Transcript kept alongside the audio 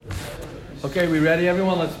Okay, we ready,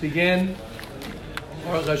 everyone? Let's begin.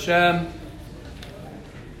 Baruch Hashem.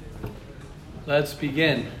 Let's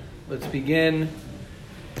begin. It's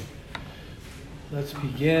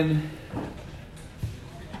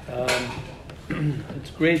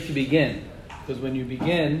great to begin, because when you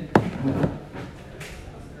begin,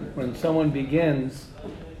 when someone begins,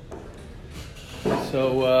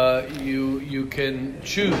 so you can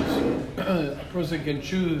choose. A person can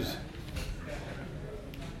choose.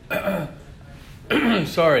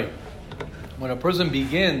 Sorry. When a person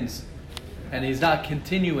begins and he's not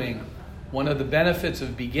continuing, one of the benefits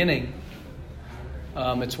of beginning,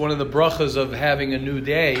 it's one of the brachas of having a new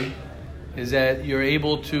day, is that you're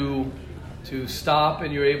able to stop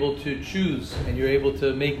and you're able to choose and you're able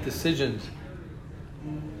to make decisions.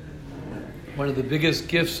 One of the biggest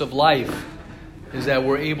gifts of life is that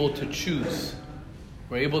we're able to choose.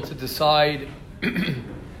 We're able to decide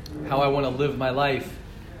how I want to live my life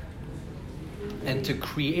and to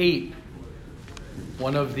create.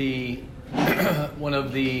 One of the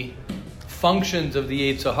functions of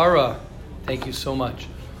the Yetzer Hara. Thank you so much.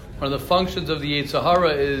 One of the functions of the Yetzer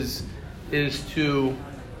Hara is to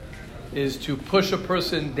push a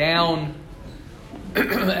person down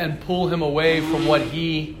and pull him away from what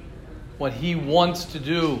he wants to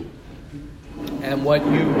do and what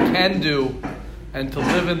you can do, and to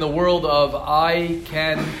live in the world of I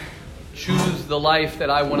can choose the life that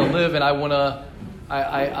I want to live, and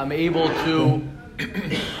I'm able to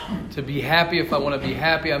be happy if I want to be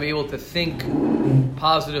happy. I'm able to think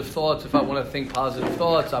positive thoughts if I want to think positive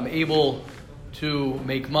thoughts. I'm able to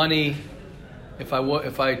make money if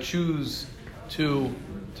I choose to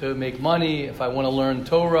make money. If I want to learn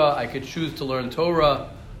Torah, I could choose to learn Torah.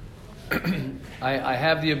 I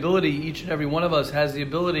have the ability. Each and every one of us has the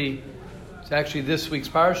ability. It's actually this week's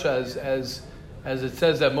parsha, as it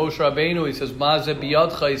says that Moshe Rabbeinu, he says Mazeh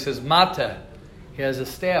biyadcha, he says Mata. He has a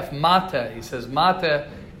staff, Mata. He says Mata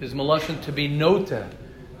is Malashon to be Nota,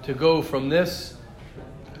 to go from this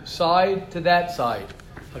side to that side.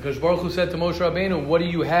 HaKadosh Baruch Hu said to Moshe Rabbeinu, what do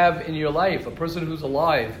you have in your life? A person who's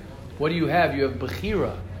alive, what do you have? You have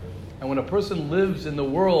Bechira. And when a person lives in the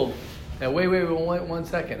world, that wait, one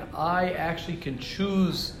second, I actually can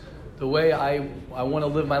choose the way I want to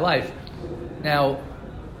live my life. Now,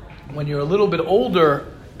 when you're a little bit older,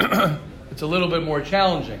 it's a little bit more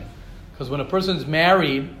challenging. Because when a person's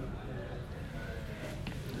married,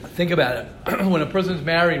 think about it. When a person's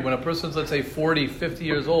married, when a person's, let's say, 40, 50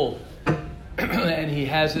 years old, and he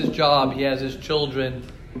has his job, he has his children,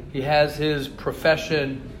 he has his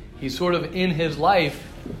profession, he's sort of in his life,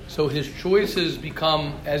 so his choices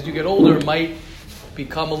become, as you get older, might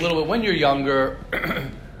become a little bit, when you're younger,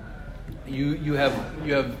 you have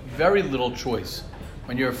very little choice.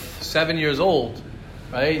 When you're 7 years old,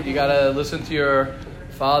 right, you got to listen to your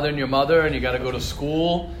father and your mother, and you got to go to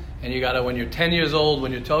school, and you got to, when you're 10 years old,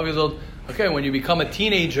 when you're 12 years old, okay, when you become a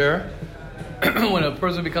teenager, when a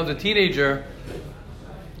person becomes a teenager,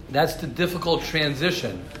 that's the difficult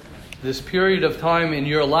transition. This period of time in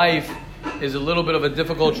your life is a little bit of a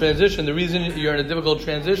difficult transition. The reason you're in a difficult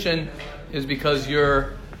transition is because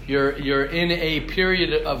you're in a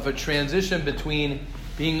period of a transition between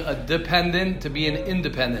being a dependent to being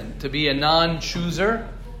independent, to be a non-chooser,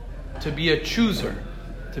 to be a chooser,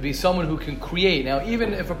 to be someone who can create. Now,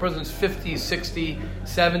 even if a person's 50, 60,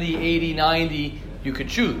 70, 80, 90, you could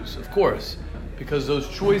choose, of course, because those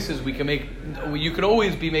choices we can make, you could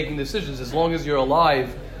always be making decisions. As long as you're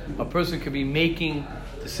alive, a person could be making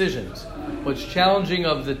decisions. What's challenging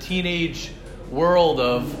of the teenage world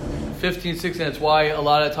of 15, 16, that's why a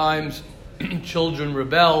lot of times children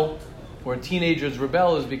rebel, or teenagers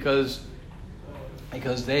rebel, is because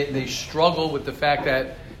they struggle with the fact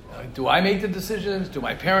that, do I make the decisions? Do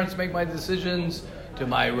my parents make my decisions? Do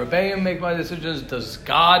my Rebbeim make my decisions? Does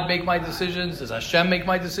God make my decisions? Does Hashem make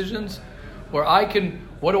my decisions? Or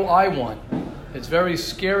what do I want? It's very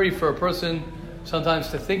scary for a person sometimes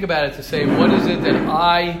to think about it, to say, what is it that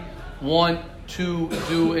I want to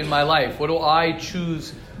do in my life? What do I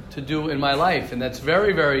choose to do in my life? And that's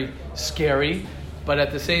very, very scary, but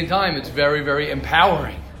at the same time, it's very, very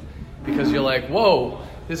empowering, because you're like, whoa,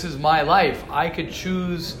 this is my life. I could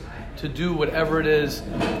choose to do whatever it is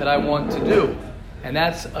that I want to do. And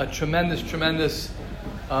that's a tremendous, tremendous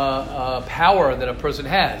power that a person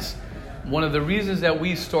has. One of the reasons that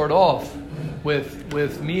we start off with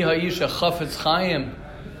Mi Ha'isha Chafetz Chaim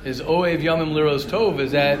is Oev Yamim Liros Tov,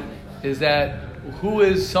 is that who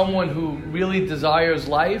is someone who really desires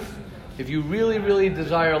life? If you really, really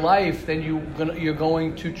desire life, then you're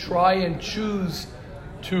going to try and choose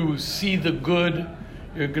to see the good.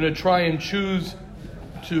 You're going to try and choose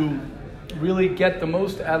to really get the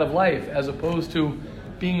most out of life, as opposed to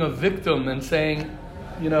being a victim and saying,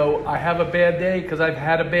 I have a bad day because I've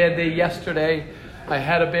had a bad day yesterday. I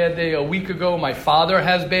had a bad day a week ago. My father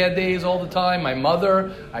has bad days all the time. My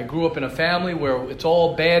mother, I grew up in a family where it's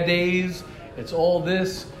all bad days. It's all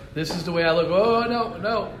this. This is the way I look. Oh,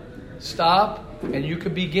 no. Stop. And you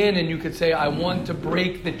could begin and you could say, I want to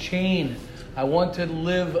break the chain. I want to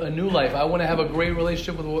live a new life. I want to have a great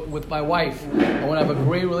relationship with my wife. I want to have a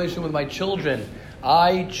great relationship with my children.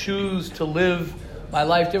 I choose to live my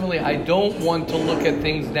life differently. I don't want to look at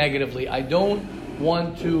things negatively. I don't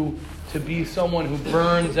want to be someone who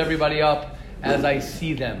burns everybody up as I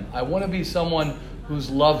see them. I want to be someone who's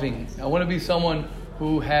loving. I want to be someone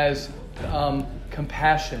who has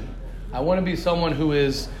compassion. I want to be someone who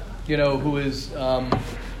is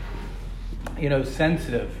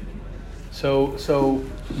sensitive. So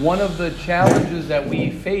one of the challenges that we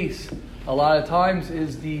face a lot of times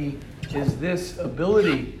is this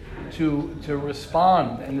ability to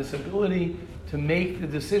respond and this ability to make the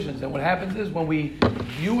decisions. And what happens is when we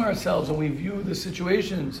view ourselves and we view the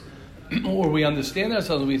situations, or we understand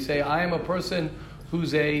ourselves, we say, I am a person who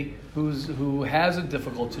has a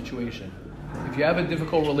difficult situation. If you have a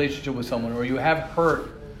difficult relationship with someone, or you have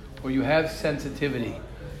hurt, or you have sensitivity,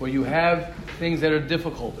 or you have things that are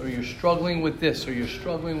difficult, or you're struggling with this, or you're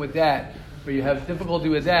struggling with that, or you have difficulty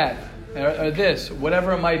with that, or this,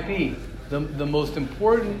 whatever it might be, the most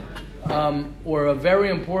important or a very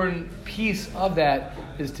important piece of that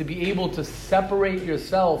is to be able to separate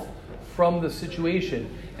yourself from the situation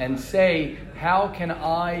and say, how can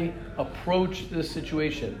I approach this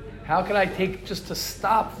situation? How can I take just to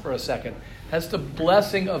stop for a second? That's the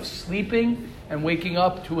blessing of sleeping and waking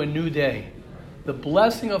up to a new day. The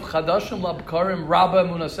blessing of Chadashim Labkarim Rabba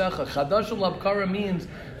Munasecha. Chadashim Labkarim means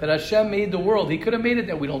that Hashem made the world. He could have made it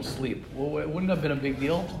that we don't sleep. Well, it wouldn't have been a big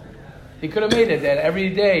deal. He could have made it that every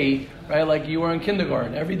day, right, like you were in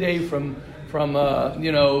kindergarten, every day from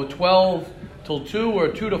 12 till 2 or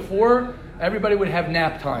 2 to 4, everybody would have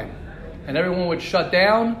nap time. And everyone would shut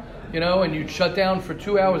down, and you'd shut down for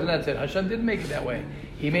 2 hours and that's it. Hashem didn't make it that way.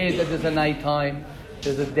 He made it that there's a nighttime,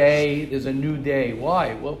 there's a day, there's a new day.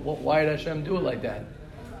 Why? Why did Hashem do it like that?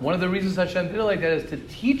 One of the reasons Hashem did it like that is to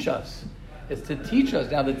teach us. It's to teach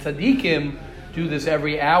us. Now the tzaddikim do this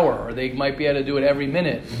every hour, or they might be able to do it every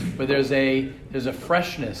minute, where there's a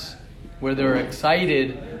freshness, where they're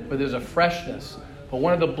excited, where there's a freshness. But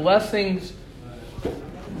one of the blessings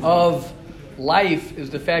of life is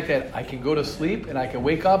the fact that I can go to sleep and I can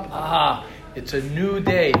wake up, it's a new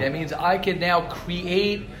day. That means I can now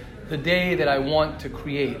create the day that I want to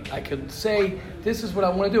create. I could say, this is what I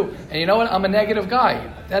want to do. And you know what? I'm a negative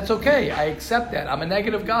guy. That's okay. I accept that. I'm a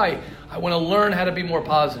negative guy. I want to learn how to be more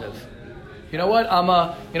positive. You know what?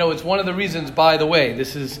 It's one of the reasons, by the way,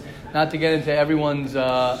 this is not to get into everyone's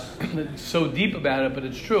so deep about it, but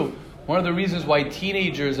it's true. One of the reasons why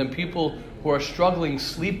teenagers and people who are struggling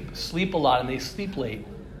sleep a lot and they sleep late.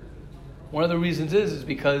 One of the reasons is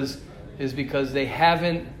because they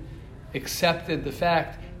haven't accepted the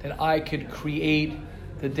fact that I could create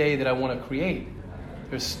the day that I want to create.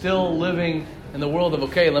 They're still living in the world of,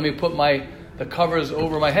 okay, let me put the covers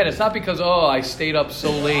over my head. It's not because, I stayed up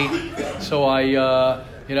so late, so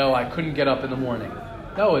I couldn't get up in the morning.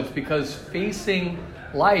 No, it's because facing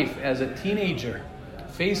life as a teenager,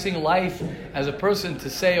 facing life as a person to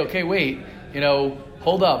say, okay, wait,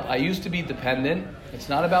 hold up. I used to be dependent. It's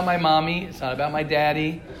not about my mommy. It's not about my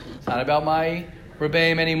daddy. It's not about my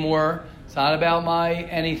rebbeim anymore. It's not about my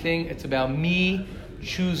anything. It's about me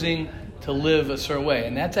choosing to live a certain way.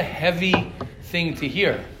 And that's a heavy thing to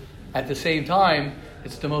hear. At the same time,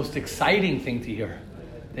 it's the most exciting thing to hear.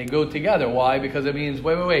 They go together. Why? Because it means,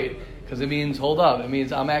 wait. Because it means, hold up. It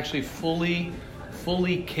means I'm actually fully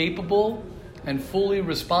capable and fully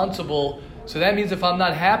responsible. So that means if I'm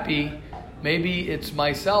not happy, maybe it's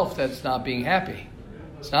myself that's not being happy.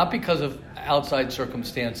 It's not because of outside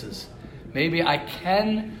circumstances. Maybe I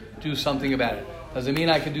can do something about it. Does it mean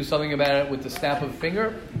I can do something about it with the snap of a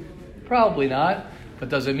finger? Probably not. But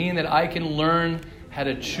does it mean that I can learn how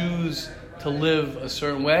to choose to live a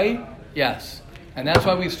certain way? Yes. And that's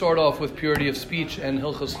why we start off with purity of speech and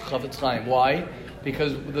Hilchos Chafetz Chaim. Why?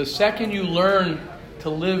 Because the second you learn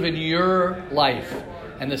to live in your life,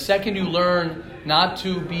 and the second you learn not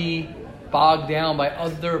to be bogged down by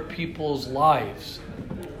other people's lives.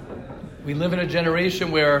 We live in a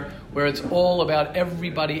generation where it's all about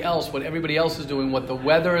everybody else, what everybody else is doing, what the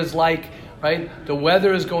weather is like, right? The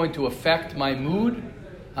weather is going to affect my mood.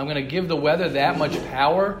 I'm going to give the weather that much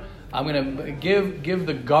power. I'm going to give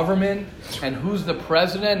the government and who's the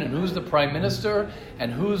president and who's the prime minister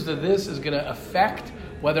and who's the this is going to affect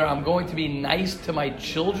whether I'm going to be nice to my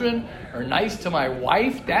children or nice to my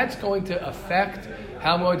wife, that's going to affect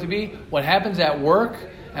how I'm going to be. What happens at work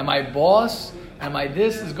and my boss and my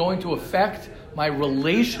this is going to affect my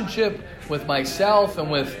relationship with myself and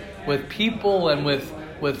with people and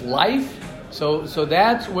with life. So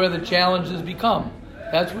that's where the challenges become.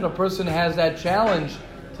 That's when a person has that challenge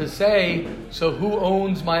to say, so who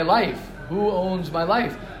owns my life? Who owns my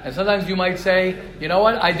life? And sometimes you might say, you know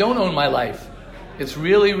what, I don't own my life. It's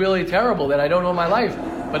really, really terrible that I don't own my life.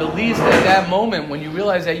 But at least at that moment when you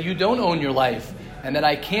realize that you don't own your life and that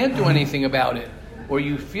I can't do anything about it, or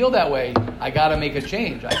you feel that way, I got to make a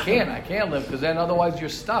change. I can't live, because then otherwise you're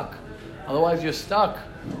stuck.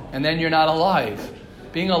 And then you're not alive.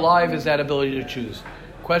 Being alive is that ability to choose.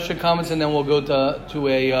 Question, comments, and then we'll go to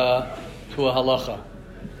a halacha.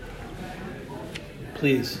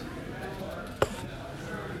 Please.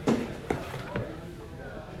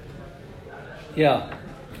 Yeah.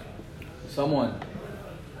 Someone.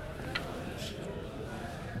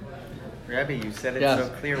 Rebbe, you said it so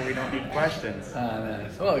clear we don't need questions.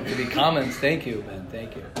 Nice. Well, it could be comments. Thank you, Ben.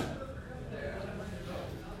 Thank you.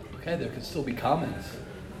 Okay, there could still be comments.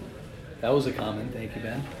 That was a comment. Thank you,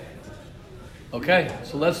 Ben. Okay,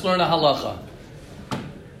 so let's learn a halacha.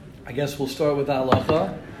 I guess we'll start with the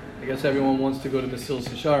halacha. I guess everyone wants to go to Mesilas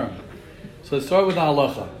Yesharim. So let's start with the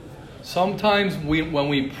halacha. Sometimes when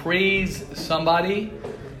we praise somebody,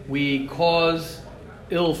 we cause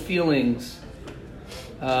ill feelings.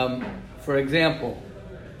 For example,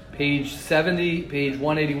 page 70, page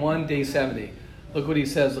 181, day 70. Look what he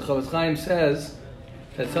says. The Chavetz Chaim says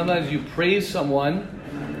that sometimes you praise someone,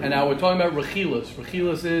 and now we're talking about rechilas.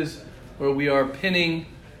 Rechilas is where we are pinning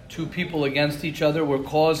two people against each other.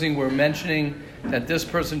 We're mentioning that this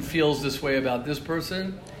person feels this way about this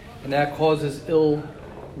person, and that causes ill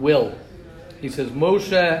will. He says,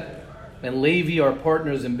 Moshe and Levi are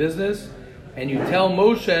partners in business, and you tell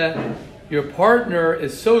Moshe, your partner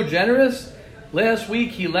is so generous, last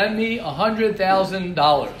week he lent me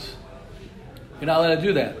 $100,000. You're not allowed to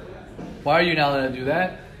do that. Why are you not allowed to do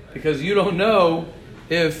that? Because you don't know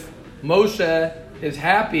if Moshe is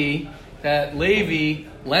happy that Levi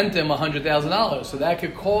lent him $100,000. So that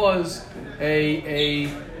could cause a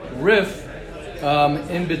rift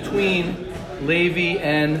in between Levi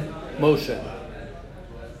and Moshe.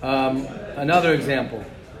 Another example.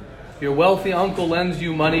 Your wealthy uncle lends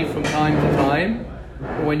you money from time to time.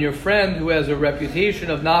 But when your friend, who has a reputation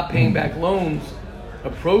of not paying back loans,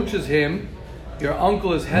 approaches him, your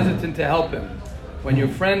uncle is hesitant to help him. When your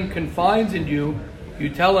friend confides in you, you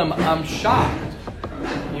tell him, I'm shocked.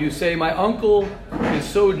 You say, my uncle is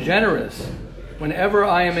so generous. Whenever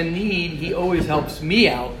I am in need, he always helps me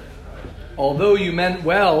out. Although you meant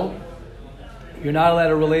well, you're not allowed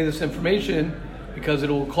to relay this information because it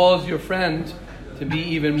will cause your friend to be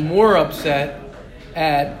even more upset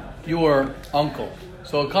at your uncle.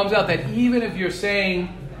 So it comes out that even if you're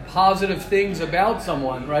saying positive things about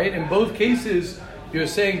someone, right? In both cases, you're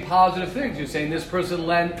saying positive things. You're saying this person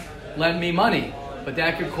lent me money, but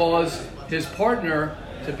that could cause his partner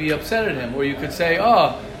to be upset at him. Or you could say,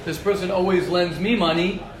 oh, this person always lends me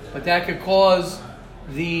money, but that could cause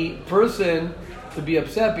the person to be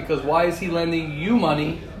upset because why is he lending you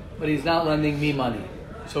money, but he's not lending me money?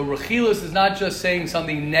 So rechilas is not just saying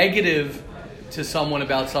something negative to someone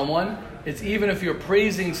about someone. It's even if you're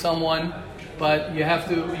praising someone, but you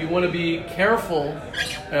want to be careful.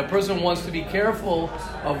 And a person wants to be careful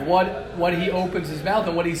of what he opens his mouth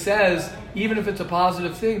and what he says, even if it's a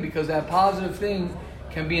positive thing, because that positive thing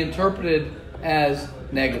can be interpreted as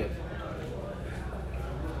negative.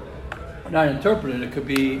 Not interpreted. It could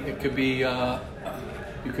be you could be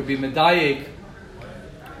medayek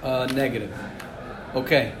negative.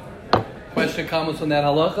 Okay. Question, comments on that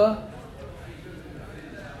halacha?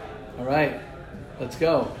 All right. Let's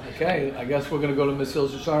go. Okay. I guess we're going to go to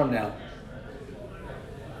Mesilas Yesharim now.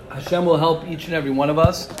 Hashem will help each and every one of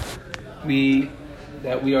us.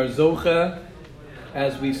 That we are zocha,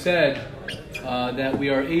 as we said, that we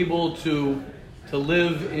are able to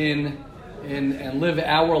live in and live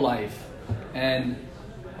our life and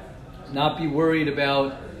not be worried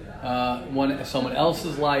about someone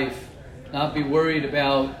else's life, not be worried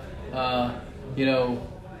about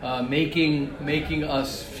making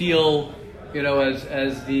us feel,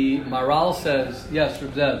 as the Maral says. Yes,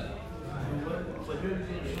 Reb Zev.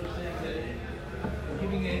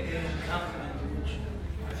 Giving a compliment which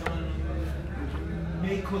someone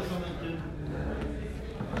may cause someone to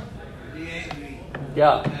be angry.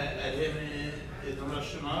 Yeah. At him is a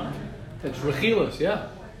Rosh Hashanah. It's rechilas, yeah.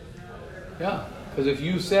 Yeah. Because if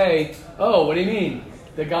you say, oh, what do you mean?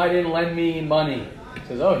 The guy didn't lend me money. He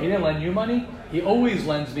says, oh, he didn't lend you money? he always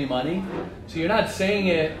lends me money. So you're not saying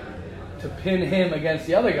it to pin him against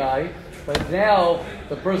the other guy, but now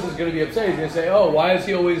the person's going to be upset. He's going to say, oh, why does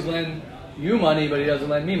he always lend you money, but he doesn't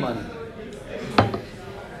lend me money?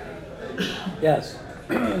 Yes.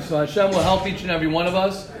 So Hashem will help each and every one of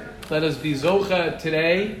us. Let us be zocha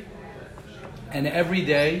today and every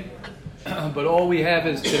day. But all we have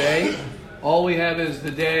is today. All we have is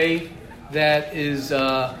the day that is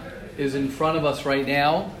in front of us right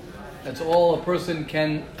now. That's all a person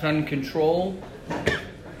can control,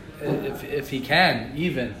 if he can,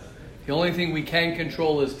 even. The only thing we can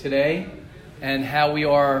control is today and how we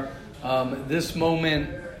are this moment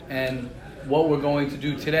and what we're going to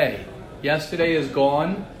do today. Yesterday is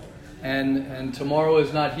gone and tomorrow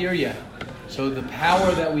is not here yet. So the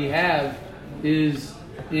power that we have is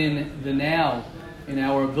in the now, in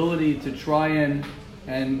our ability to try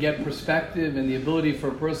and get perspective and the ability for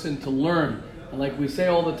a person to learn. And like we say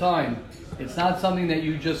all the time, it's not something that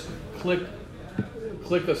you just click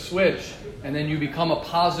a switch and then you become a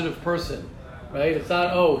positive person, right? It's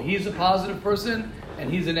not, oh, he's a positive person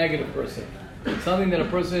and he's a negative person. It's something that a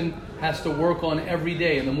person has to work on every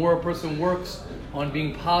day. And the more a person works on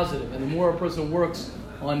being positive, and the more a person works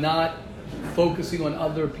on not focusing on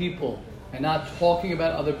other people, and not talking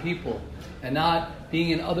about other people, and not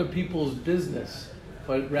being in other people's business,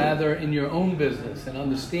 but rather in your own business, and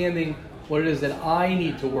understanding what it is that I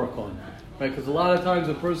need to work on. Right? Because a lot of times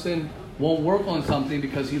a person won't work on something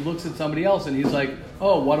because he looks at somebody else and he's like,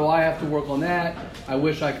 oh, why do I have to work on that? I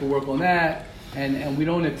wish I could work on that. And we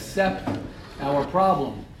don't accept our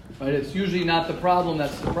problem. Right? It's usually not the problem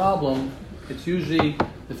that's the problem. It's usually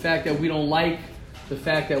the fact that we don't like the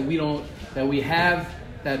fact that we have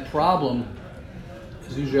that problem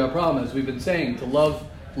is usually our problem. As we've been saying,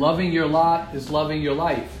 loving your lot is loving your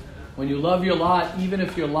life. When you love your lot, even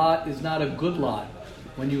if your lot is not a good lot,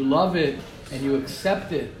 when you love it and you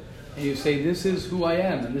accept it and you say, this is who I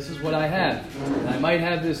am and this is what I have, and I might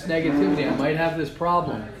have this negativity, I might have this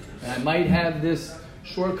problem, and I might have this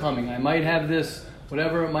shortcoming, I might have this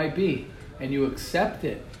whatever it might be, and you accept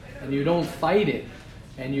it and you don't fight it,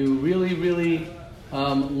 and you really, really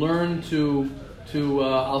learn to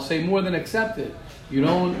I'll say more than accept it. You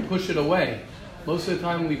don't push it away. Most of the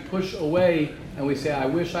time we push away and we say, I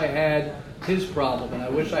wish I had his problem and I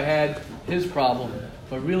wish I had his problem.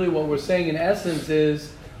 But really what we're saying in essence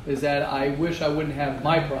is that I wish I wouldn't have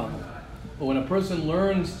my problem. But when a person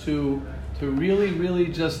learns to really, really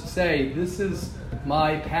just say, this is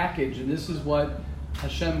my package and this is what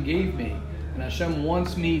Hashem gave me, and Hashem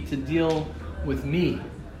wants me to deal with me.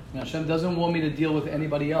 And Hashem doesn't want me to deal with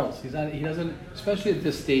anybody else. He doesn't, especially at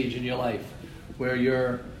this stage in your life, where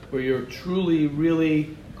you're truly,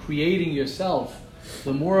 really creating yourself.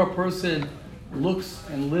 The more a person looks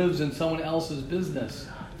and lives in someone else's business,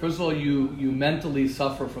 first of all, you mentally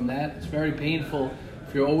suffer from that. It's very painful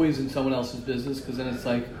if you're always in someone else's business, because then it's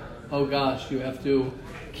like, oh gosh, you have to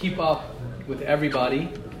keep up with everybody,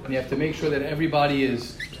 and you have to make sure that everybody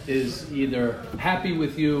is either happy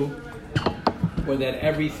with you or that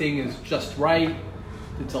everything is just right.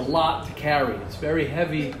 It's a lot to carry. It's very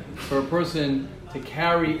heavy for a person to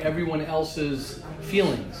carry everyone else's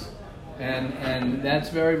feelings. And that's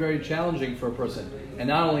very, very challenging for a person. And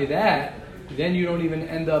not only that, then you don't even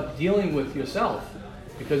end up dealing with yourself,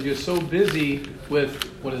 because you're so busy with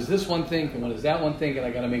what does this one think and what does that one think, and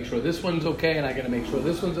I got to make sure this one's okay, and I got to make sure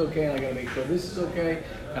this one's okay, and I got to make sure this is okay,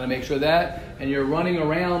 got to make sure that, and you're running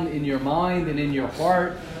around in your mind and in your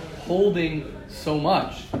heart holding so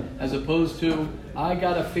much, as opposed to I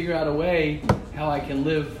got to figure out a way how I can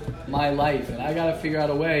live my life, and I got to figure out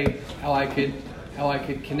a way how I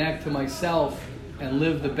could connect to myself and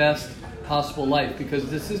live the best possible life, because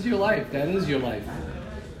this is your life. That is your life.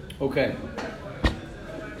 Okay.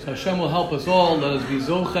 So Hashem will help us all. Let us be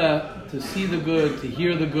zocha to see the good, to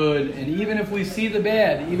hear the good, and even if we see the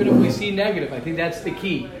bad, even if we see negative, I think that's the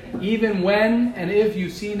key. Even when and if you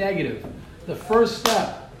see negative, the first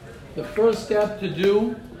step to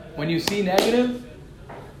do when you see negative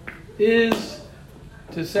is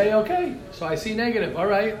to say, okay, so I see negative. All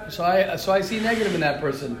right, so I see negative in that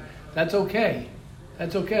person. That's okay.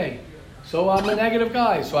 That's okay. So I'm a negative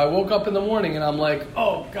guy. So I woke up in the morning and I'm like,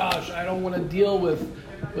 oh gosh, I don't want to deal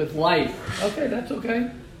with life. Okay, that's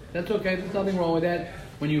okay. That's okay. There's nothing wrong with that.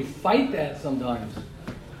 When you fight that sometimes,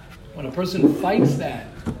 when a person fights that,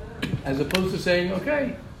 as opposed to saying,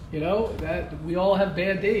 okay, that we all have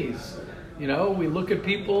bad days. We look at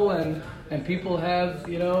people and people have,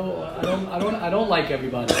 I don't like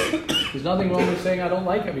everybody. There's nothing wrong with saying I don't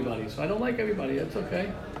like everybody. So I don't like everybody. That's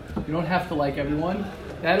okay. You don't have to like everyone.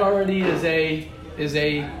 That already is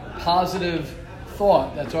a positive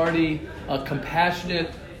thought. That's already a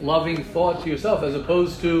compassionate, loving thought to yourself, as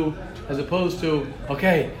opposed to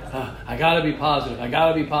okay, I gotta be positive. I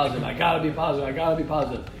gotta be positive. I gotta be positive. I gotta be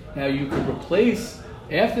positive. Now you could replace.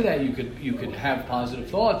 After that, you could have positive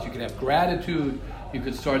thoughts. You could have gratitude. You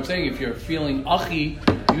could start saying, if you're feeling achi,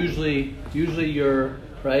 usually your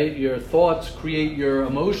thoughts create your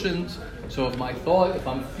emotions. So if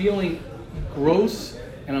I'm feeling gross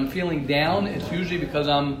and I'm feeling down, it's usually because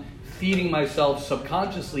I'm feeding myself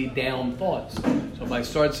subconsciously down thoughts. So if I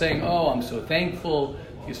start saying, oh, I'm so thankful,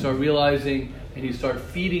 you start realizing and you start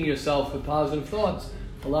feeding yourself with positive thoughts,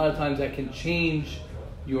 a lot of times that can change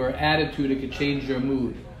your attitude, it can change your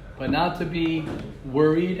mood. But not to be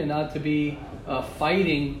worried and not to be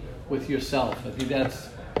fighting with yourself. I think that's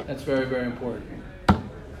very, very important.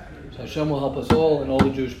 So Hashem will help us all and all the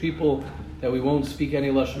Jewish people that we won't speak any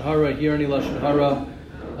Lashon Hara, hear any Lashon Hara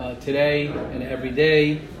today and every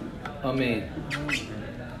day. Amen.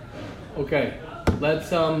 Okay, let's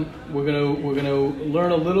we're gonna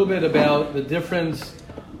learn a little bit about the difference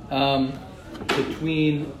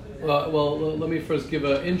between. Let me first give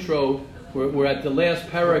an intro. We're at the last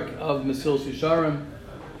parak of Mesilas Yesharim,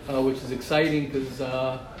 which is exciting because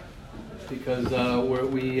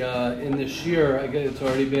we in this year, I guess it's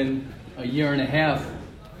already been a year and a half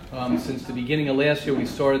since the beginning of last year. We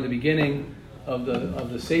started the beginning of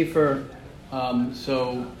the Sefer,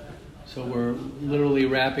 so we're literally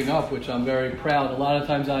wrapping up, which I'm very proud. A lot of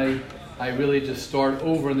times I really just start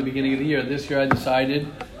over in the beginning of the year. This year I decided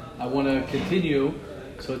I want to continue,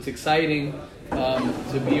 so it's exciting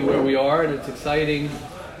to be where we are, and it's exciting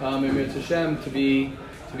in Mirz Hashem to be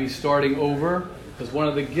starting over. Because one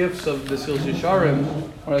of the gifts of Mesilas Yesharim,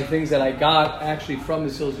 one of the things that I got actually from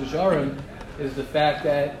Mesilas Yesharim, is the fact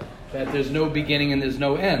that there's no beginning and there's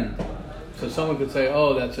no end. So someone could say,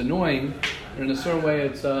 "Oh, that's annoying," but in a certain way,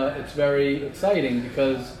 it's very exciting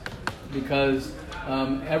because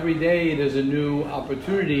every day there's a new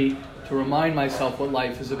opportunity to remind myself what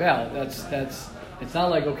life is about. It's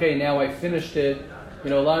not like, okay, now I finished it. A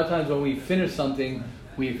lot of times when we finish something,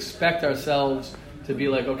 we expect ourselves to be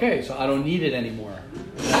like, okay, so I don't need it anymore.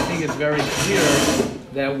 And I think it's very clear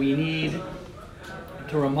that we need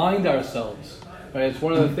to remind ourselves. Right? It's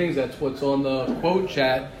one of the things, that's what's on the quote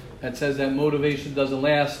chat that says that motivation doesn't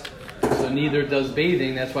last, so neither does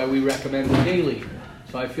bathing. That's why we recommend it daily.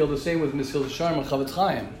 So I feel the same with Mesilas Yesharim and Chavetz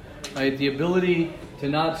Chaim. Right? The ability to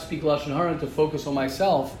not speak Lashon Hara and to focus on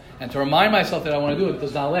myself and to remind myself that I want to do it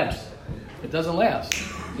does not last. It doesn't last.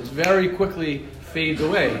 It's very quickly fades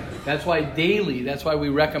away. That's why we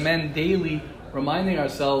recommend daily reminding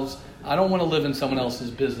ourselves, I don't want to live in someone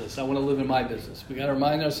else's business. I want to live in my business. We got to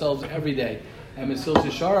remind ourselves every day. And Mesilas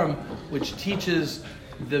Yesharim, which teaches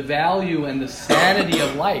the value and the sanity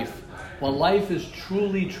of life, what life is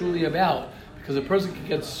truly, truly about. Because a person can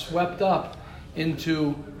get swept up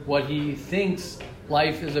into what he thinks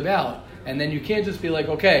life is about. And then you can't just be like,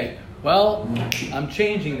 okay, well, I'm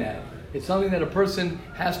changing that. It's something that a person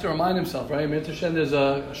has to remind himself, right? Mirz Hashem, there's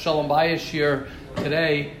a Shalom Bayis here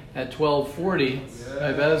today at 12:40.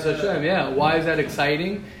 Yeah. Why is that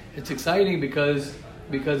exciting? It's exciting because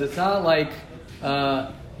it's not like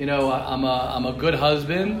I'm a good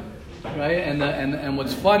husband, right? And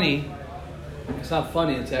what's funny, it's not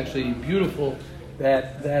funny. It's actually beautiful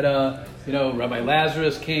that Rabbi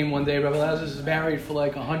Lazarus came one day. Rabbi Lazarus is married for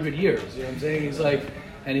like 100 years. You know what I'm saying? He's like,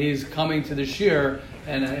 and he's coming to the shir.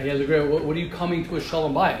 And he has a great, what are you coming to a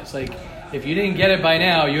Shalom Bayis? Like, if you didn't get it by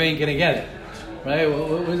now, you ain't going to get it. Right?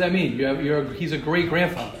 What does that mean? He's a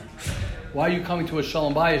great-grandfather. Why are you coming to a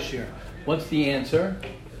Shalom Bayis here? What's the answer?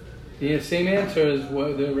 The same answer is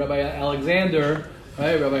the Rabbi Alexander,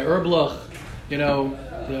 right? Rabbi Erblach,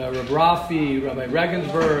 Rabbi Rafi, Rabbi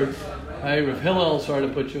Regensburg, right? Rav Hillel, sorry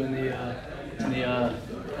to put you in the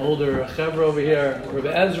older chevra over here. Rabbi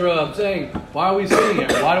Ezra, I'm saying, why are we sitting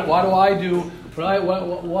here? Why do I do... Right?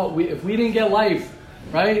 If we didn't get life,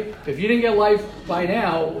 right? If you didn't get life by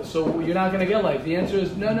now, so you're not going to get life. The answer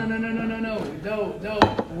is no,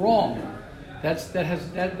 wrong. That's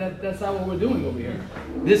not what we're doing over here.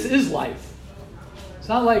 This is life. It's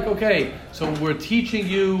not like, okay, so we're teaching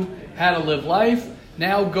you how to live life.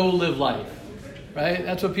 Now go live life, right?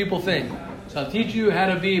 That's what people think. So I'll teach you how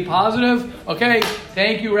to be positive. Okay,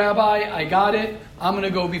 thank you, Rabbi. I got it. I'm going to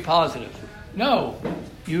go be positive. No,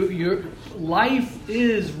 your life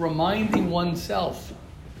is reminding oneself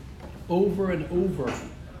over and over,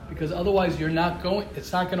 because otherwise it's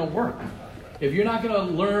not going to work. If you're not going to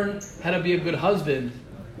learn how to be a good husband,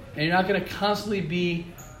 and you're not going to constantly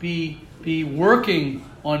be working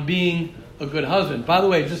on being a good husband. By the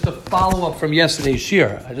way, just a follow up from yesterday's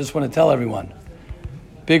shir, I just want to tell everyone,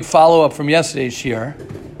 big follow-up from yesterday's shir,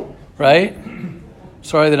 right?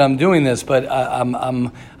 Sorry that I'm doing this, but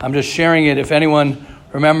I'm just sharing it. If anyone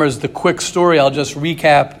remembers the quick story, I'll just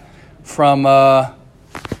recap from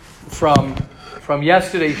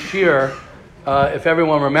yesterday's shir. If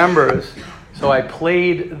everyone remembers, so I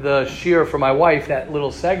played the shir for my wife, that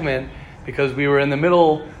little segment, because we were in the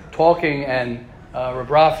middle talking, and Reb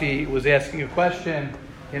Rafi was asking a question,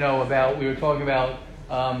 we were talking about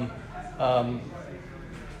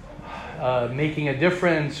making a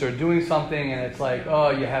difference or doing something, and it's like,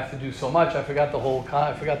 oh, you have to do so much. I forgot the whole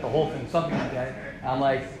thing, something like that. I'm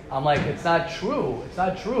like, it's not true. It's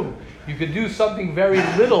not true. You could do something very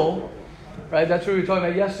little, right? That's what we were talking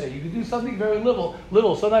about yesterday. You could do something very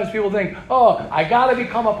little. Sometimes people think, oh, I got to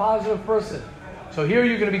become a positive person. So here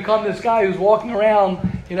you're going to become this guy who's walking around,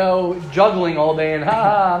 juggling all day, and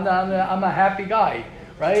I'm a happy guy,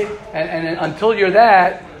 right? And until you're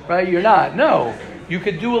that, right, you're not. No. You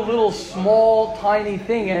could do a little small, tiny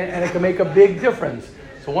thing, and it can make a big difference.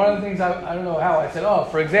 So one of the things, I don't know how, I said,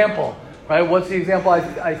 for example, right, what's the example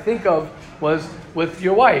I think of was with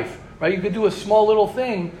your wife, right? You could do a small little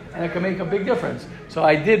thing, and it can make a big difference. So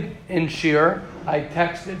I did in shir, I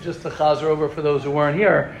texted, just to chazer over for those who weren't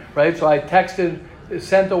here, right? So I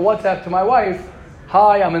sent a WhatsApp to my wife,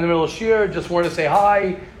 hi, I'm in the middle of shir, just wanted to say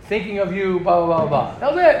hi, thinking of you, blah, blah, blah, blah.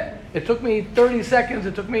 That was it. It took me 30 seconds.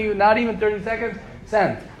 It took me not even 30 seconds.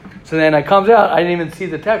 Sent. So then it comes out, I didn't even see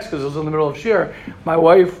the text because it was in the middle of shir. My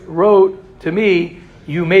wife wrote to me,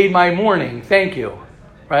 you made my morning, thank you.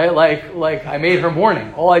 Right? Like I made her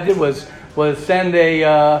morning. All I did was send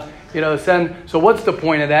so what's the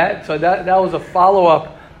point of that? So that was a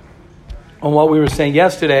follow-up on what we were saying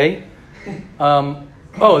yesterday. That's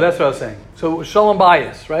what I was saying. So shalom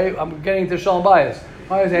bayis, right? I'm getting to shalom bayis.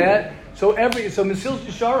 Why was I saying that? So Mesilas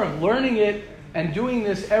Yesharim, learning it and doing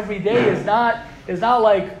this every day is not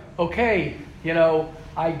like, okay,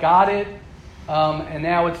 I got it, and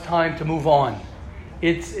now it's time to move on.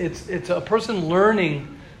 It's a person learning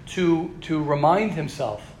to remind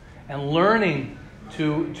himself and learning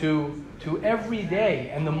to every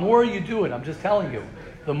day. And the more you do it, I'm just telling you,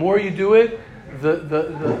 the more you do it,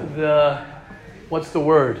 the what's the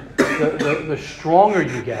word? The stronger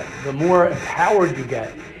you get, the more empowered you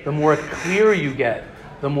get, the more clear you get,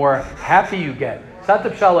 the more happy you get. It's not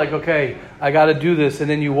the pshat like, okay, I got to do this, and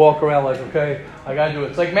then you walk around like, okay, I got to do it.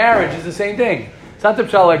 It's like marriage is the same thing. It's not the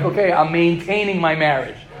pshat like, okay, I'm maintaining my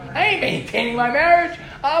marriage. I ain't maintaining my marriage.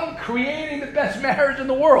 I'm creating the best marriage in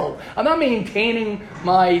the world. I'm not maintaining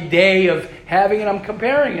my day of having it. I'm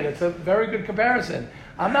comparing it. It's a very good comparison.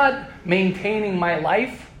 I'm not maintaining my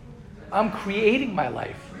life. I'm creating my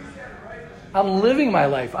life. I'm living my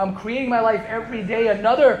life. I'm creating my life every day.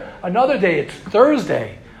 Another day. It's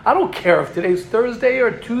Thursday. I don't care if today's Thursday or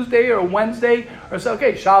Tuesday or Wednesday or so.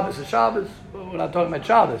 Okay, Shabbos is Shabbos. We're not talking about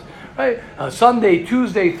Shabbos, right? Sunday,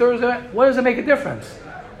 Tuesday, Thursday. What does it make a difference?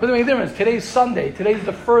 What does it make a difference? Today's Sunday. Today's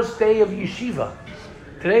the first day of yeshiva.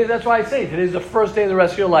 That's why I say today's the first day of the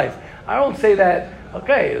rest of your life. I don't say that.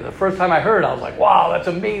 Okay, the first time I heard, I was like, wow, that's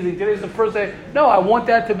amazing. Today's the first day. No, I want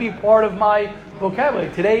that to be part of my vocabulary.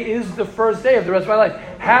 Today is the first day of the rest of my life.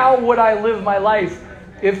 How would I live my life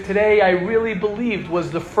if today I really believed was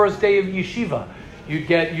the first day of yeshiva?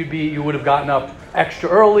 You would have gotten up extra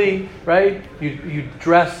early, right? You'd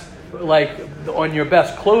dress like on your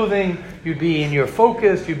best clothing. You'd be in your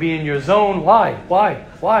focus. You'd be in your zone. Why? Why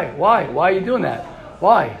are you doing that?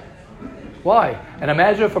 Why? And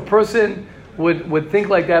imagine if a person would think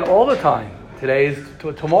like that all the time. Today is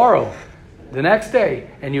tomorrow, the next day,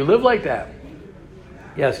 and you live like that.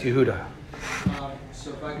 Yes, Yehuda.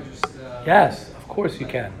 So if I could just... Yes, of course you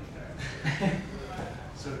can.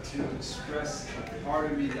 So to express a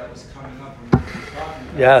part of me that was coming up when we were talking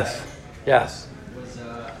about Yes. was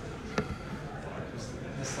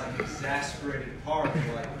this like exasperated part of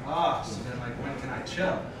like, so then like when can I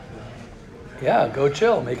chill? Yeah, go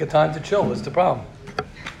chill. Make a time to chill. What's the problem?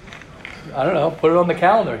 I don't know. Put it on the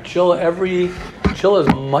calendar. Chill as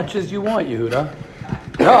much as you want, Yehuda.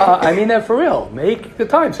 No, I mean that for real. Make the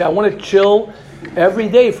time. Say, I want to chill every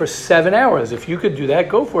day for 7 hours. If you could do that,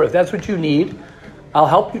 go for it. If that's what you need, I'll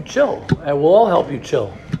help you chill. I will all help you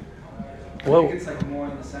chill. I think it's like more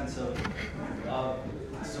in the sense of,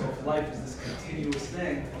 so if life is this continuous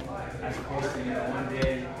thing, as opposed to, one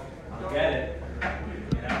day I'll get it,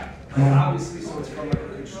 obviously, so it's from like a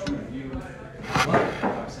construed view of life, you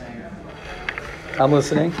know what I'm saying? I'm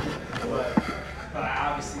listening. But I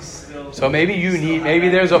obviously still... So maybe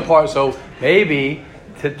there's a part, so maybe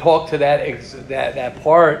to talk to that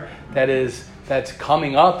part that's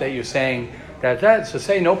coming up that you're saying, so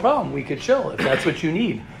say no problem, we could chill if that's what you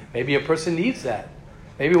need. Maybe a person needs that.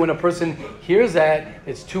 Maybe when a person hears that,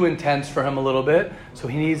 it's too intense for him a little bit, so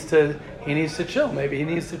he needs to chill. Maybe he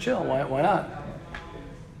needs to chill. Why not?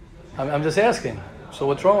 I'm just asking. So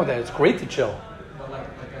what's wrong with that? It's great to chill. But like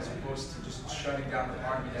as opposed to just shutting down the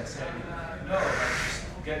army that's saying, no, like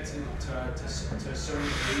just get to a certain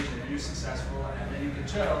age and you're successful and then you can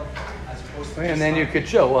chill, as opposed to and then you could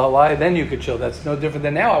chill. Well, why then you could chill? That's no different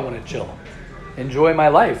than now I want to chill. Enjoy my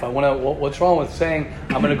life. I want to. What's wrong with saying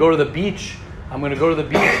I'm going to go to the beach? I'm going to go to the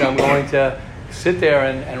beach. And I'm going to sit there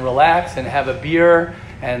and relax and have a beer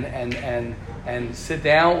and sit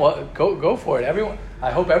down. Well, go for it.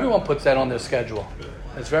 I hope everyone puts that on their schedule.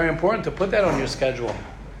 It's very important to put that on your schedule.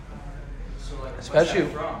 So like, especially,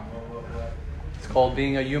 what's that from? it's called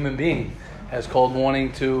being a human being. It's called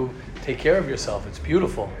wanting to take care of yourself. It's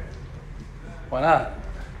beautiful. Why not?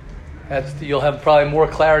 You'll have probably more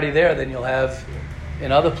clarity there than you'll have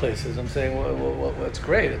in other places. I'm saying, well, it's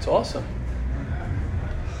great. It's awesome.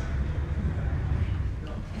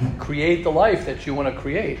 Create the life that you want to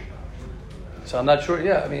create. So I'm not sure.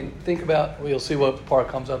 Yeah, I mean, think about. We'll see what part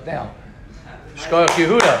comes up now. Shkoyach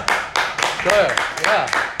Yehuda. Shkoyach.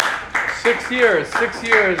 Yeah. 6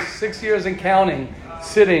 years and counting,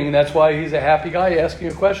 sitting. That's why he's a happy guy asking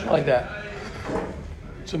a question like that.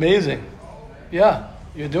 It's amazing. Yeah,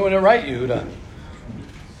 you're doing it right, Yehuda.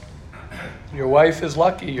 Your wife is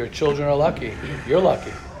lucky. Your children are lucky. You're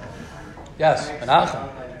lucky. Yes, Menachem.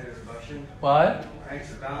 What?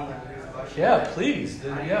 Yeah, please.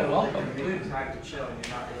 Yeah, welcome. Please. Time to chill and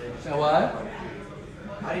you're not really just What?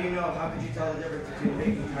 How do you know? How could you tell the difference between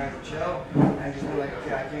making time to chill and just be like,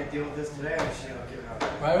 okay, I can't deal with this today, I'm just giving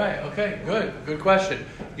up. Right. Okay, good question.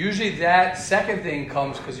 Usually that second thing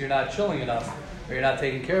comes because you're not chilling enough or you're not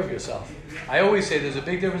taking care of yourself. I always say there's a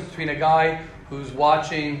big difference between a guy who's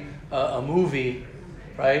watching a movie,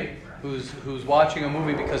 right? Who's watching a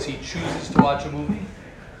movie because he chooses to watch a movie,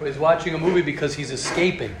 or he's watching a movie because he's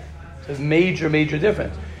escaping. There's a major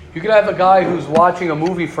difference. You could have a guy who's watching a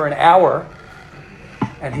movie for an hour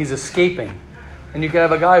and he's escaping. And you could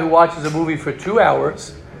have a guy who watches a movie for 2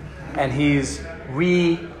 hours and he's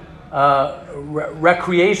recreation,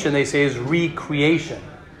 they say, is recreation.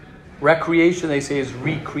 Recreation, they say, is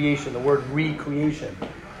recreation. The word recreation.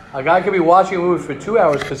 A guy could be watching a movie for 2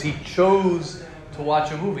 hours because he chose to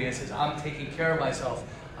watch a movie and says, I'm taking care of myself.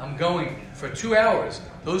 I'm going for 2 hours.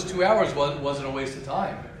 Those 2 hours wasn't a waste of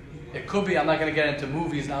time. It could be, I'm not going to get into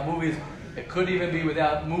movies, not movies. It could even be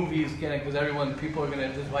without movies getting, because people are going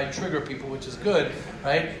to, this might trigger people, which is good,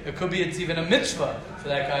 right? It could be it's even a mitzvah for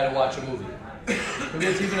that guy to watch a movie. Maybe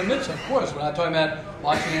it's even a mitzvah, of course. We're not talking about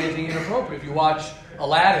watching anything inappropriate. If you watch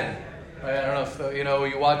Aladdin, right? I don't know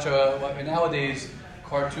if, you watch, nowadays,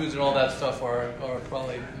 cartoons and all that stuff are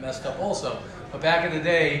probably messed up also. But back in the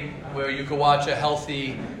day, where you could watch a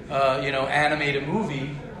healthy, animated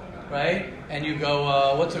movie, right? And you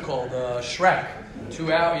go, what's it called? Shrek.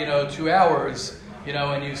 2 hours,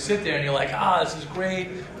 and you sit there and you're like, this is great,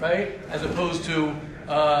 right? As opposed to,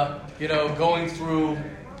 going through,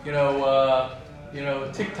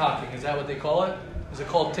 TikToking. Is that what they call it? Is it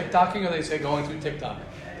called TikToking, or they say going through TikTok?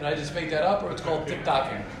 Did I just make that up, or it's called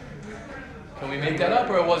TikToking? Can we make that up,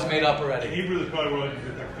 or it was made up already? Hebrew is probably what you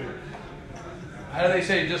TikTok too. How do they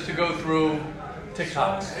say just to go through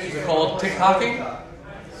TikToks? Is it called TikToking?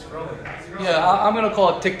 Yeah, I'm going to call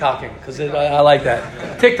it TikToking because I like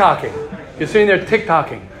that. TikToking. You're sitting there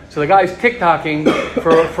TikToking. So the guy's TikToking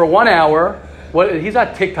for 1 hour. He's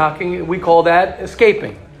not TikToking. We call that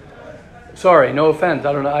escaping. Sorry, no offense.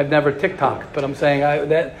 I don't know. I've never TikToked, but I'm saying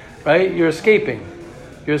that, right? You're escaping.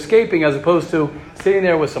 You're escaping as opposed to sitting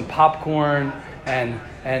there with some popcorn and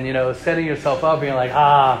setting yourself up and you're like,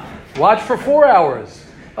 watch for 4 hours.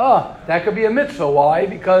 That could be a mitzvah. Why?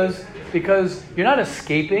 Because you're not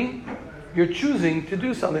escaping, you're choosing to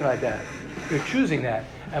do something like that. You're choosing that.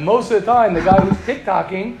 And most of the time, the guy who's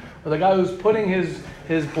TikToking, or the guy who's putting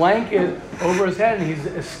his blanket over his head and he's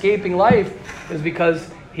escaping life, is because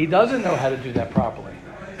he doesn't know how to do that properly.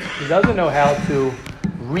 He doesn't know how to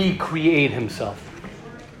recreate himself.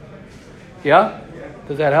 Yeah?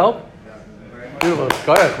 Does that help? Beautiful.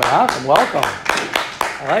 Welcome.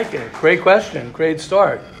 I like it. Great question. Great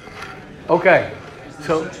start. Okay.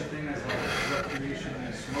 So,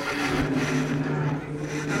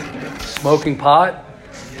 smoking pot,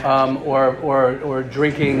 or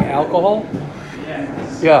drinking alcohol.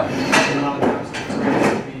 Yeah.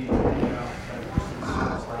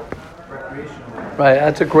 Right.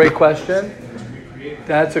 That's a great question.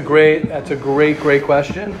 That's a great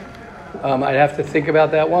question. I'd have to think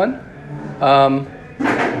about that one.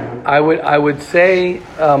 I would say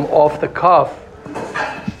off the cuff.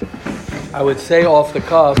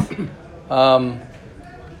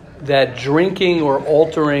 that drinking or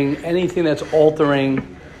altering anything that's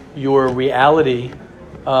altering your reality,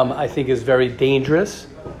 I think is very dangerous.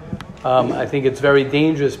 I think it's very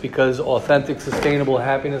dangerous because authentic, sustainable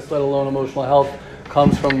happiness, let alone emotional health,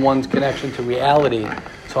 comes from one's connection to reality.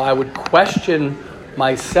 So I would question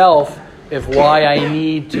myself if why I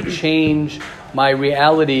need to change my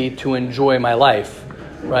reality to enjoy my life,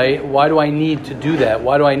 right? Why do I need to do that?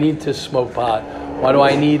 Why do I need to smoke pot? Why do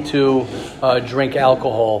I need to drink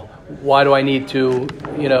alcohol? Why do I need to,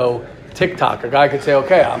 TikTok? A guy could say,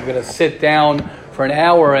 okay, I'm going to sit down for an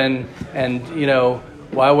hour and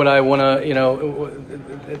why would I want to,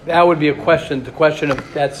 that would be a question. The question of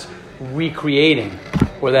that's recreating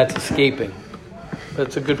or that's escaping.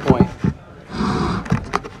 That's a good point.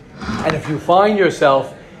 And if you find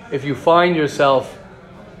yourself, if you find yourself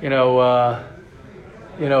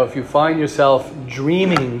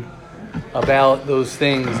dreaming about those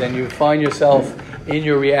things and you find yourself in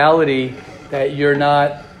your reality that you're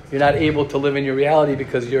not able to live in your reality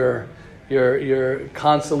because you're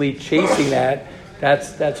constantly chasing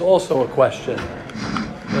that's also a question.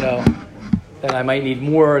 Then I might need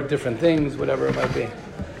more different things, whatever it might be.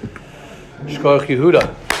 Shkoch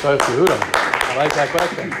Yehuda. I like that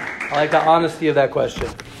question. I like the honesty of that question.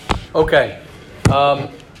 Okay.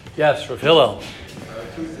 Yes, Rav Hillel.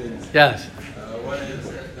 Two things. Yes. One is,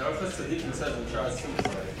 the Rav Tzaddik says in Shas Simcha,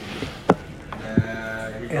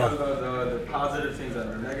 we talk about the positive things and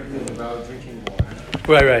the negative things about drinking water.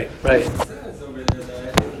 Right. It says over there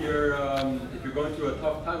that if you're going through a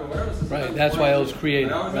tough time or whatever, so right, that's why it was created.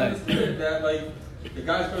 And I always right. understood that the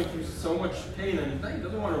guy's going through so much pain and he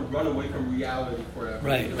doesn't want to run away from reality forever.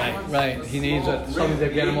 Right. He needs something to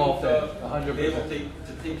get him off that. 100%. Be able to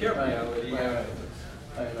take care of reality.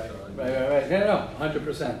 Right. No,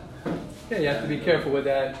 100%. Yeah, you have to be careful with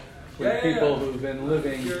that. With people who've been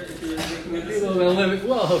living,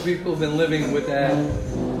 people have been living with that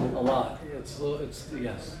a lot. It's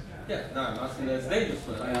yes. Yeah, no, I'm not saying that's dangerous.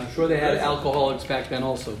 I'm sure they had alcoholics back then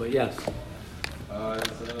also, but yes. So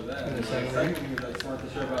that. The second thing is I just wanted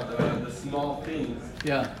to share about the small things.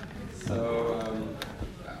 Yeah. So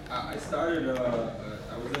I started.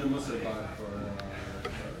 I was in a Musar for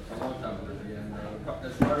a long time already, and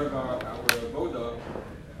as part of our avoda,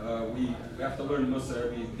 we have to learn Musar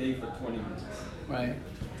every day for 20 minutes. Right.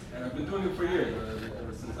 And I've been doing it for years,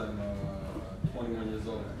 ever since I'm 21 years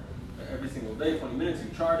old. Every single day, 20 minutes, you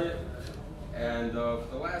chart it. And for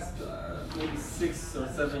the last maybe 6 or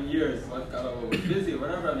 7 years, life got a little busy or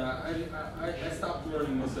whatever, and I stopped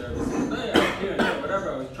learning Musar every single day. I was here and there,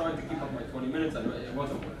 whatever. I was trying to keep up my 20 minutes, and it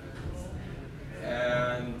wasn't working.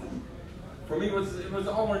 And for me, it was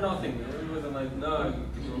all or nothing. It wasn't like, no, you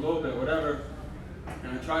can do a little bit, whatever.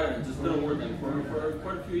 And I tried it, and it just didn't work. And for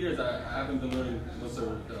quite a few years, I haven't been learning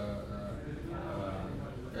Musar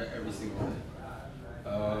every single day.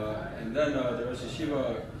 And then the Rosh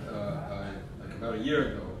Yeshiva, like about a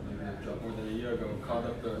year ago, maybe more than a year ago, called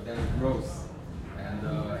up Danny Gross and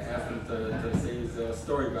asked him to say his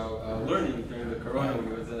story about learning during the Corona when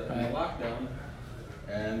he was in the lockdown.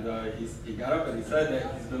 And he got up and he said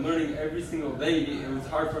that he's been learning every single day. It was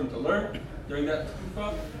hard for him to learn during that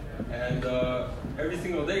tkufa, and every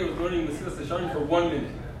single day he was learning Mesilas Yesharim for 1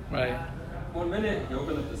 minute. Right. 1 minute, he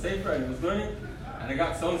opened up the Sefer and he was learning. And I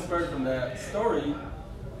got so inspired from that story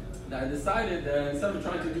that I decided that instead of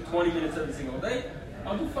trying to do 20 minutes every single day,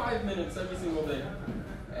 I'll do 5 minutes every single day.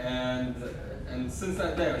 And since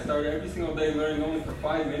that day, I started every single day learning only for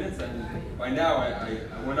 5 minutes, and by now I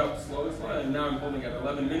went up slowly, and now I'm holding at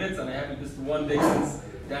 11 minutes, and I haven't missed one day since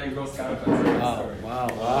Danny Gross got up and said that story. Wow.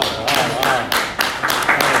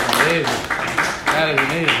 That is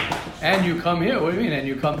amazing. And you come here, what do you mean? And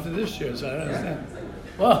you come to this year, so I don't understand.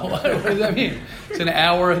 Well, what does that mean? It's an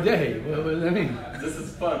hour a day. What does that mean? This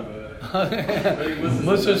is fun, but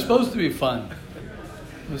Musar's supposed to be fun.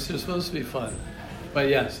 Musar's supposed to be fun. But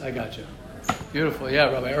yes, I got you. Beautiful. Yeah,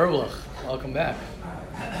 Rabbi Erblach, welcome back.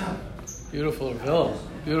 Beautiful, Bill.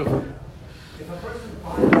 Beautiful. If a person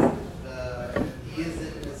finds he is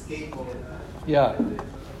in escape mode, yeah,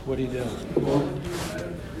 what do you do?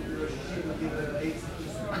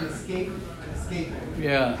 Escape mode.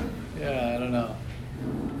 Yeah, I don't know.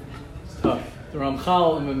 It's tough. The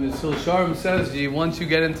Ramchal in Mesil Sharm says, once you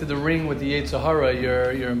get into the ring with the Yetzer Hara,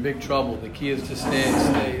 you're in big trouble. The key is to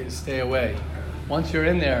stay away. Once you're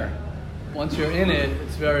in there, once you're in it,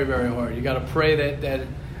 it's very, very hard. You got to pray that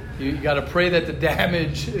the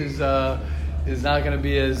damage is not going to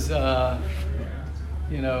be as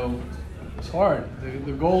it's hard.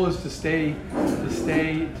 The goal is to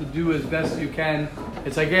do as best you can.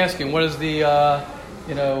 It's like asking, what is the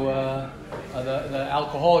The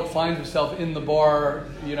alcoholic finds himself in the bar,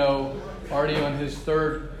 already on his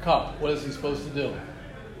third cup. What is he supposed to do?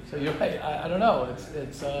 So you're right. I don't know.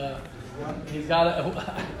 He's got a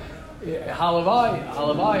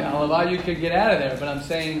halavai. You could get out of there. But I'm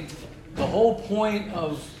saying the whole point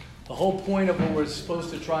of what we're supposed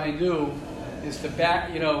to try and do is to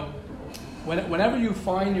back. Whenever you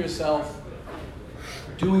find yourself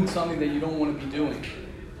doing something that you don't want to be doing,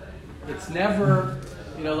 it's never.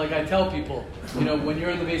 Like I tell people, when you're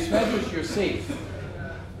in the Beis Medrash, you're safe.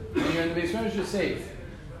 When you're in the Beis Medrash, you're safe.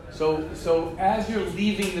 So as you're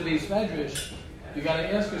leaving the Beis Medrash, you got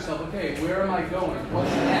to ask yourself, okay, where am I going?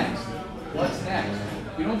 What's next? What's next?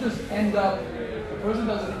 You don't just end up. The person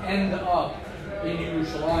doesn't end up in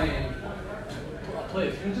Yerushalayim, a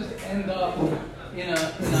place. You don't just end up in a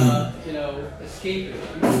escaping.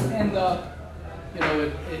 You don't end up.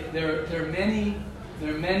 There are many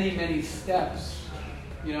steps.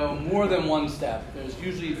 More than one step. There's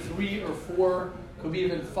usually 3 or 4, could be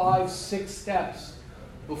even 5, 6 steps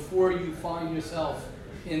before you find yourself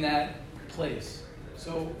in that place.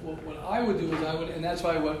 So what I would do is and that's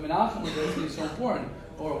why what Menachem was saying is so important,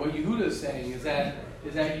 or what Yehuda is saying is that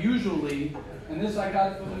usually, and this I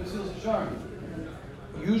got from the Mesilas Yesharim,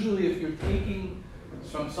 usually if you're taking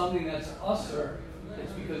from something that's usher,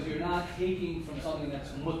 it's because you're not taking from something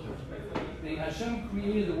that's mutter. I mean, Hashem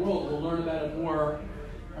created the world. We'll learn about it more.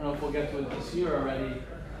 I don't know if we'll get to it this year already in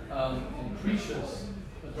Precious.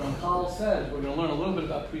 But Ramchal says, we're going to learn a little bit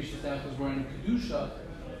about Precious now because we're in Kedusha,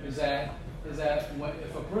 is that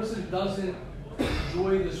if a person doesn't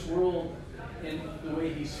enjoy this world in the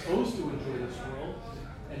way he's supposed to enjoy this world,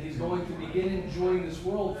 and he's going to begin enjoying this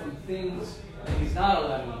world from things that he's not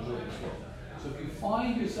allowed to enjoy this world. So if you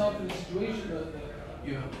find yourself in a situation that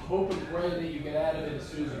you hope and pray that you get out of it as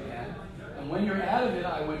soon as you can, and when you're out of it,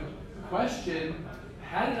 I would question,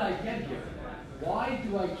 how did I get here? Why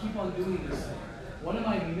do I keep on doing this thing? What am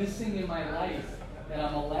I missing in my life that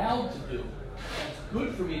I'm allowed to do, that's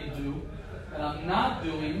good for me to do, that I'm not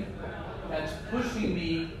doing, that's pushing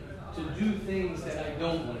me to do things that I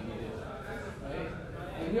don't want to be doing, right?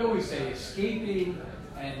 And we always say escaping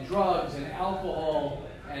and drugs and alcohol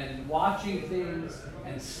and watching things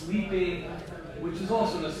and sleeping, which is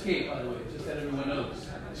also an escape, by the way, just that everyone knows.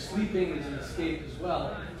 Sleeping is an escape as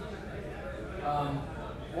well.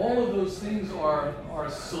 All of those things are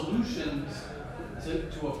solutions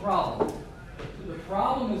to a problem. The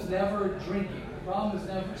problem is never drinking. The problem is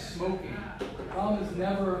never smoking. The problem is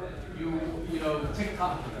never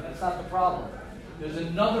TikToking. That's not the problem. There's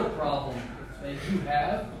another problem that you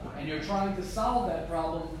have, and you're trying to solve that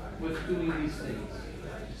problem with doing these things.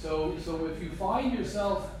 So if you find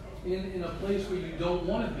yourself in a place where you don't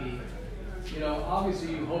want to be,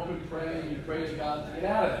 obviously you hope and pray and you pray to God to get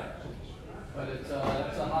out of there. But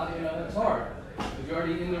that's hard. If you're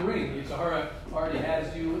already in the ring, Yitzhahara already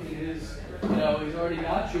has you in his, he's already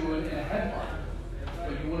got you in a headlock.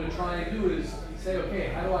 What you want to try and do is say, okay,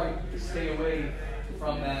 how do I stay away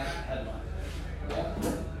from that headlock? Yeah?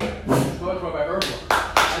 Shmuel by Herbal.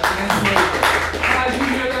 That's an inspiration. Guys, you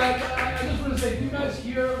hear that? I just want to say, do you guys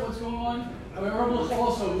hear what's going on? I mean, Herbal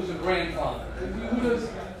also, who's a grandfather. Yehuda's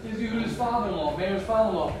father-in-law, Mayor's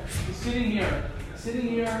father-in-law, is sitting here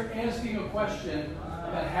asking a question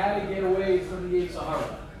about how to get away from the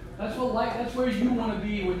Yitzhahara. That's where you want to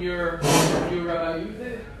be when you're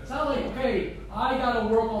it's not like, okay, I gotta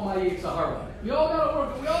work on my Yitzhahara. We all gotta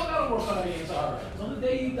work on our Yitzhahara until the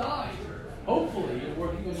day you die. Hopefully you're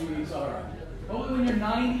working on your Yitzhahara. Hopefully when you're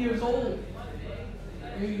 90 years old,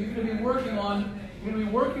 you're gonna be working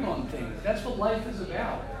on things. That's what life is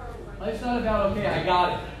about. Life's not about, okay, I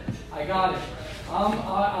got it. I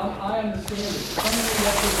understand it. Something you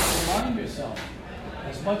have to remind yourself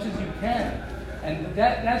as much as you can. And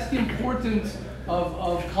that's the importance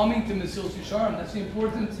of coming to Mesilas Yesharim. That's the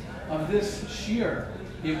importance of this shir.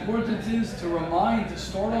 The importance is to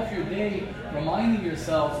start off your day reminding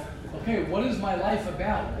yourself, okay, what is my life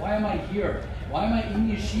about? Why am I here? Why am I in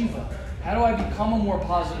yeshiva? How do I become a more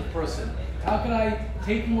positive person? How can I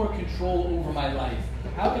take more control over my life?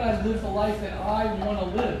 How can I live the life that I want to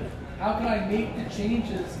live? How can I make the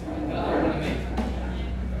changes that I want to make?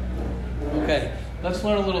 Okay, let's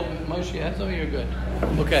learn a little bit. Moshe, that's over here, good.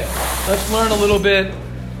 Okay, let's learn a little bit.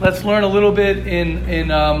 We're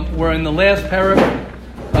in the last parak.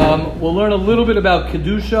 We'll learn a little bit about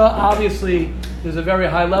Kedusha. Obviously, there's a very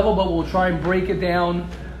high level, but we'll try and break it down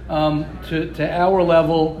to our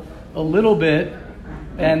level a little bit.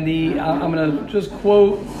 And I'm going to just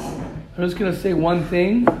quote. I'm just going to say one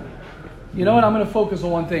thing. you know what, I'm going to focus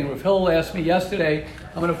on one thing. Rav Hillel asked me yesterday,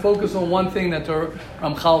 I'm going to focus on one thing that the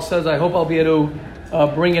Ramchal says. I hope I'll be able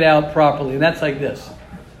to bring it out properly. And that's like this.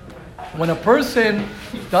 When a person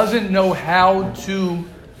doesn't know how to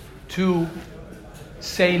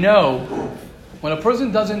say no, when a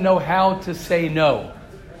person doesn't know how to say no,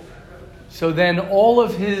 so then all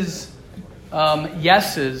of his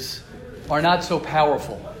yeses are not so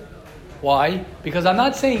powerful. Why? Because I'm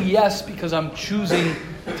not saying yes because I'm choosing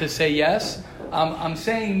to say yes. I'm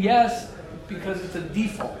saying yes because it's a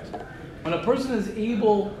default. When a person is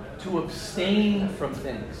able to abstain from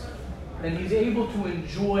things, then he's able to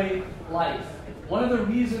enjoy life. One of the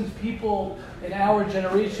reasons people in our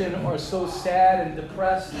generation are so sad and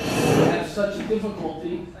depressed and have such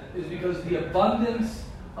difficulty is because the abundance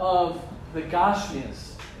of the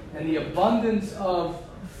gashmias and the abundance of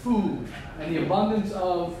food and the abundance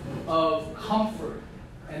of comfort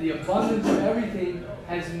and the abundance of everything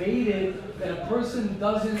has made it that a person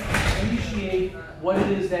doesn't appreciate what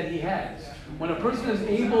it is that he has. When a person is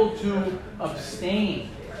able to abstain,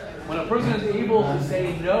 when a person is able to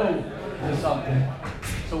say no to something,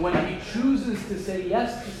 so when he chooses to say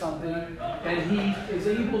yes to something, then he is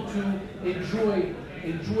able to enjoy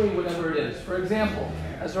whatever it is. For example,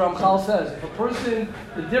 as the Ramchal says, if a person,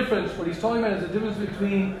 the difference, what he's talking about is the difference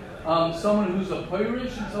between someone who's a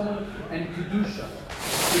Poirish and Kedusha.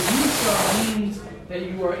 Kedusha means that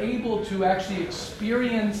you are able to actually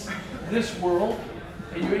experience this world,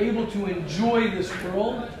 and you're able to enjoy this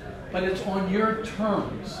world, but it's on your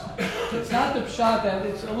terms. It's not the pshat that,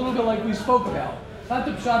 it's a little bit like we spoke about. It's not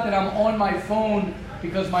the pshat that I'm on my phone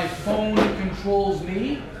because my phone controls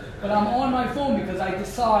me, but I'm on my phone because I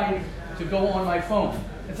decide to go on my phone.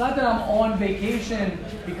 It's not that I'm on vacation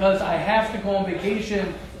because I have to go on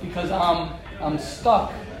vacation because I'm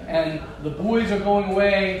stuck and the boys are going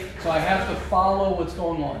away, so I have to follow what's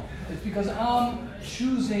going on. It's because I'm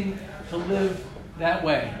choosing to live that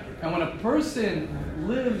way. And when a person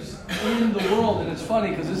lives in the world, and it's funny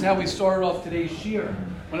because this is how we started off today's shir.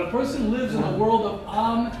 When a person lives in the world of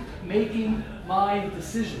I'm making my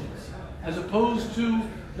decisions, as opposed to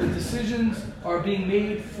the decisions are being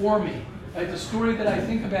made for me. Right? The story that I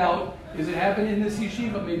think about is it happened in this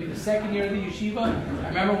yeshiva, maybe the second year of the yeshiva. I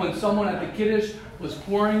remember when someone at the Kiddush was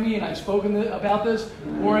pouring me, and I've spoken about this,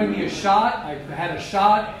 pouring me a shot. I had a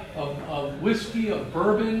shot of whiskey, of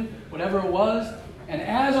bourbon, whatever it was. And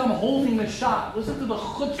as I'm holding the shot, listen to the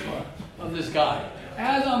chutzpah of this guy.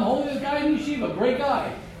 As I'm holding this guy in yeshiva, great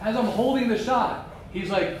guy. As I'm holding the shot, he's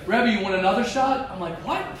like, Rebbe, you want another shot? I'm like,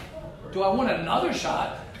 what? Do I want another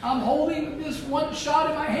shot? I'm holding this one shot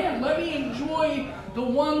in my hand. Let me enjoy the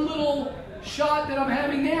one little shot that I'm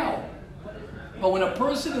having now. But when a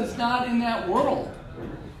person is not in that world,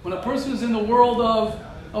 when a person is in the world of,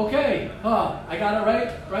 okay, I got it right?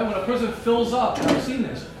 When a person fills up, I've seen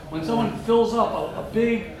this. When someone fills up a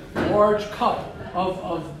big, large cup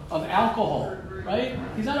of alcohol, right?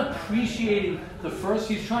 He's not appreciating the first,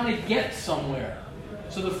 he's trying to get somewhere.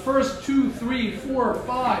 So the first 2, 3, 4,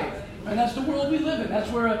 5, and that's the world we live in. That's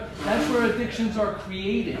where addictions are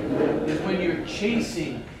created, is when you're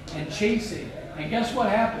chasing and chasing. And guess what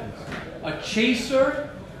happens? A chaser,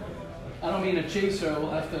 I don't mean a chaser,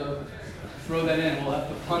 we'll have to throw that in, we'll have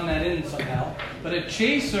to pun that in somehow. But a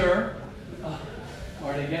chaser,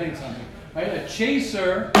 are they getting something? Right? A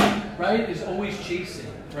chaser, right, is always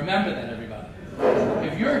chasing. Remember that, everybody.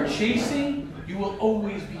 If you're chasing, you will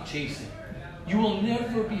always be chasing. You will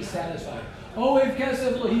never be satisfied. Oh, if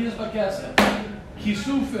kesef lohiyas b'kesef.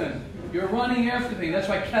 Kisufim. You're running after things. That's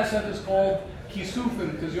why kesef is called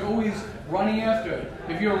kisufim, because you're always running after it.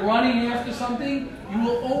 If you're running after something, you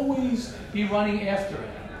will always be running after it.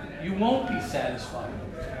 You won't be satisfied.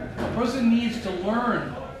 A person needs to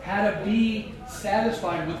learn how to be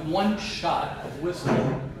satisfied with one shot of whiskey.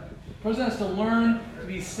 A person has to learn to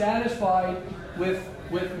be satisfied with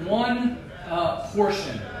one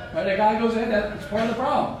portion. Right? A guy goes ahead, that's part of the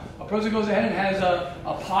problem. A person goes ahead and has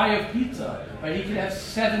a pie of pizza. Right? He can have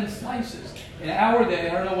 7 slices. In our day,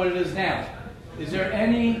 I don't know what it is now. Is there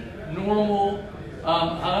any normal,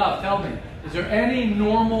 Harav, tell me, is there any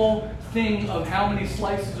normal thing of how many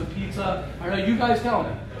slices of pizza? I don't know, you guys tell me.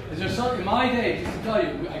 Is there something, in my day, just to tell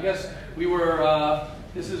you, I guess we were,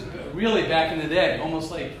 this is really back in the day,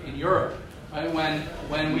 almost like in Europe, right?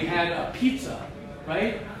 When we had a pizza,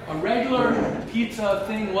 right? A regular pizza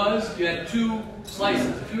thing was you had 2 slices.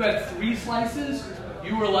 If you had 3 slices,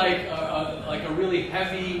 you were like a really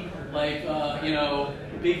heavy,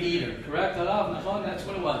 big eater, correct? That's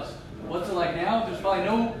what it was. What's it like now? There's probably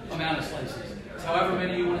no amount of slices. It's however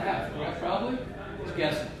many you want to have, correct? Probably? Just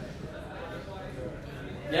guessing.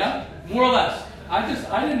 Yeah? More or less. I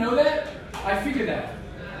didn't know that, I figured that.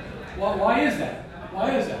 Well, why is that?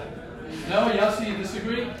 Why is that? No, Yossi, you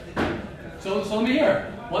disagree? So let me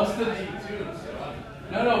hear. What's the...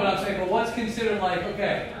 No, but I'm saying, but what's considered like,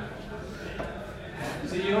 okay.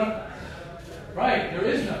 So you don't... Right, there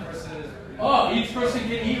is no. Oh, each person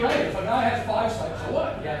can eat, right. If a guy has 5 slices, so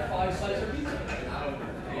what? He had 5 slices of pizza.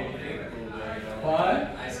 What?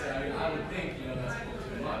 I said, I would think, that's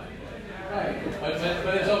too much. Right,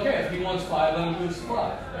 but it's okay. If he wants 5, let him lose 5.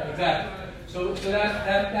 Right, exactly. So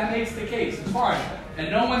that makes the case. It's fine. And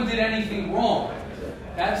no one did anything wrong.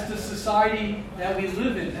 That's the society that we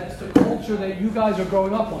live in. That's the culture that you guys are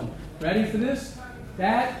growing up on. Ready for this?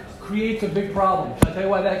 That creates a big problem. Should I tell you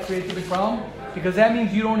why that creates a big problem? Because that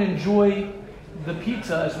means you don't enjoy the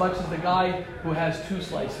pizza as much as the guy who has 2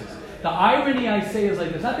 slices. The irony I say is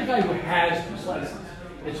like, it's not the guy who has 2 slices.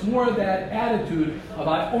 It's more of that attitude of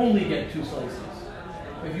I only get 2 slices.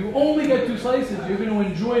 If you only get 2 slices, you're going to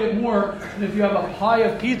enjoy it more than if you have a pie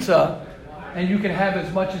of pizza and you can have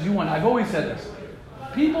as much as you want. I've always said this.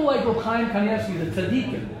 People like Reb Chaim Kanievsky, the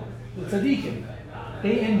tzaddikim,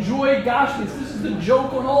 they enjoy gashmis. This is the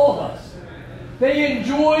joke on all of us. They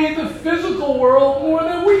enjoy the physical world more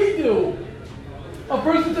than we do. A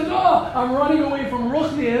person says, oh, I'm running away from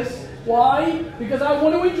ruchnius. Why? Because I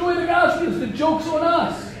want to enjoy the gashmis. The joke's on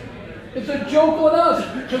us. It's a joke on us.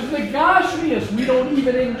 Because the gashmis we don't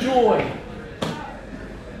even enjoy.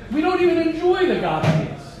 We don't even enjoy the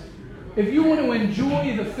gashmis. If you want to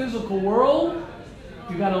enjoy the physical world,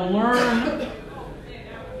 you got to learn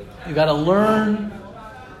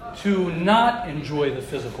to not enjoy the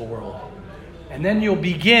physical world. And then you'll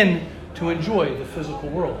begin to enjoy the physical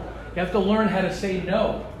world. You have to learn how to say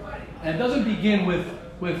no. And it doesn't begin with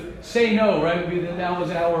say no, right? That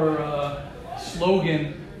was our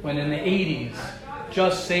slogan when in the 80s.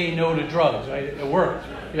 Just say no to drugs, right? It worked.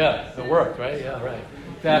 Yeah, it worked, right? Yeah, right.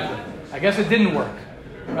 Exactly. I guess it didn't work,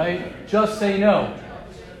 right? Just say no.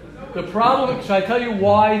 The problem, should I tell you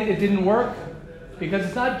why it didn't work? Because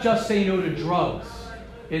it's not just say no to drugs.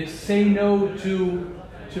 It's say no to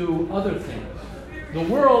other things. The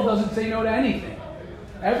world doesn't say no to anything.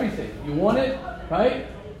 Everything. You want it, right?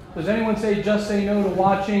 Does anyone say just say no to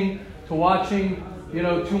watching, too much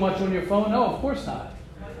on your phone? No, of course not.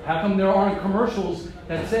 How come there aren't commercials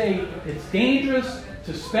that say it's dangerous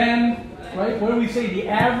to spend, right? What do we say? The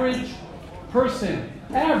average person.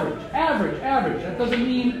 Average. That doesn't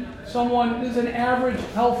mean someone is an average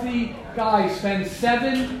healthy guy spends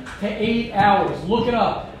 7 to 8 hours. Look it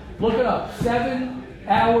up. 7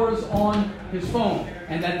 hours on his phone.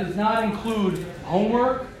 And that does not include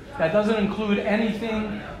homework. That doesn't include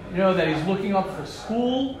anything, that he's looking up for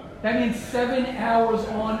school. That means 7 hours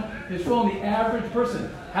on his phone, the average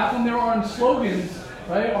person. How come there aren't slogans,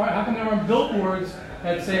 right? Or how come there aren't billboards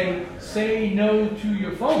that say no to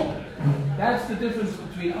your phone? That's the difference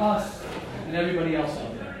between us and everybody else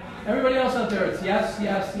out there. Everybody else out there, it's yes.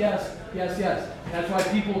 That's why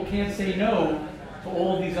people can't say no to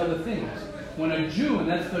all these other things. When a Jew, and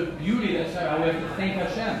that's the beauty, that's how we have to thank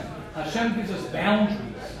Hashem. Hashem gives us boundaries.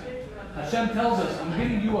 Hashem tells us, I'm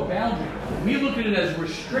giving you a boundary. We look at it as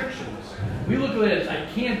restrictions. We look at it as, I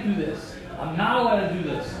can't do this. I'm not allowed to do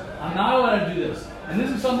this. I'm not allowed to do this. And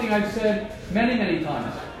this is something I've said many, many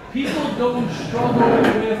times. People don't struggle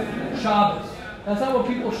with Shabbos. That's not what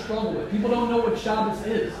people struggle with. People don't know what Shabbos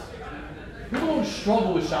is. People don't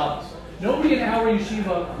struggle with Shabbos. Nobody in our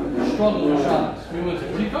yeshiva struggles with Shabbos. We would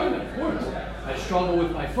say, what are you talking about? Of course. I struggle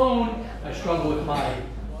with my phone. I struggle with my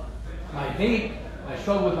vape. I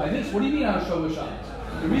struggle with my this. What do you mean I don't struggle with Shabbos?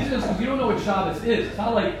 The reason is because you don't know what Shabbos is. It's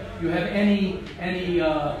not like you have any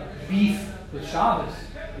beef with Shabbos.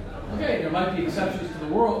 Okay, there might be exceptions to the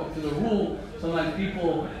rule. Sometimes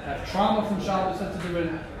people have trauma from Shabbos. That's a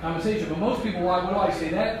different conversation. But most people, why would I say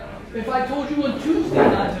that? If I told you on Tuesday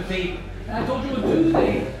not to vape, and I told you on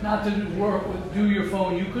Tuesday not to do your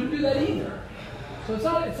phone, you couldn't do that either. So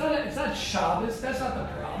it's not Shabbos. That's not the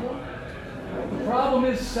problem. The problem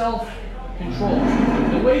is self-control.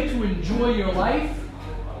 The way to enjoy your life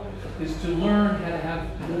is to learn how to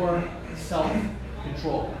have more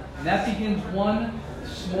self-control. And that begins one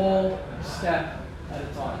small step at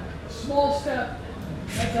a time. Small step.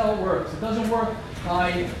 That's how it works. It doesn't work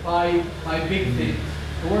by big things.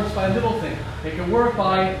 It works by little things. It can work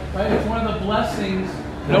by, right? It's one of the blessings,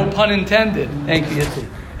 no pun intended. Thank you, Yitzi.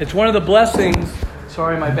 It's one of the blessings,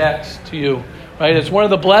 sorry my back's to you, right? It's one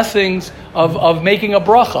of the blessings of making a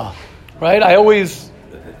bracha, right? I always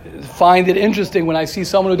find it interesting when I see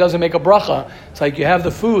someone who doesn't make a bracha. It's like you have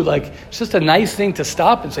the food, like it's just a nice thing to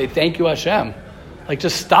stop and say, thank you, Hashem. Like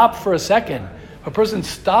just stop for a second. A person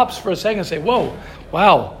stops for a second and say, whoa,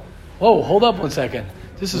 wow, whoa, hold up one second.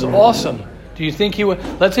 This is awesome. Do you think he would?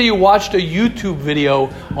 Let's say you watched a YouTube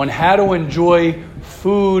video on how to enjoy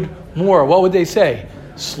food more. What would they say?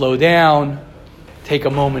 Slow down. Take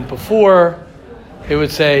a moment before. They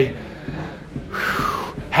would say,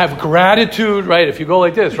 have gratitude, right? If you go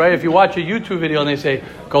like this, right? If you watch a YouTube video and they say,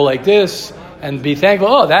 go like this and be thankful.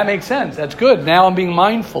 Oh, that makes sense. That's good. Now I'm being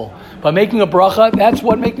mindful. But making a bracha, that's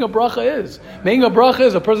what making a bracha is. Making a bracha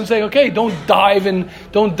is a person saying, okay, don't dive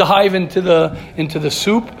into the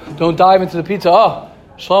soup. Don't dive into the pizza. Oh,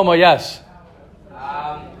 Shlomo, yes.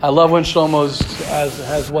 I love when Shlomo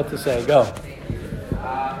has what to say. Go.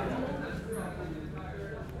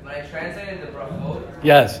 When I translated the brachot,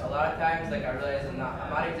 yes. A lot of times, I realize I'm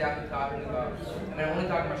not exactly talking about. I'm only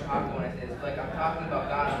talking about shachar when I say this. But I'm talking about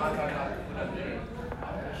God. I'm not talking about the food I'm eating.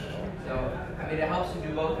 So, it helps to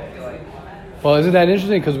do both, I feel like. Well, isn't that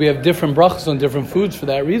interesting? Because we have different brachas on different foods for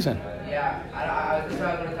that reason. Yeah, this is why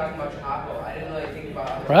I was going to talk about shachar. I didn't really think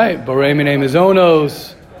about. Right, Borei Minei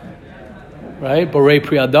Mizonos. Right, Borei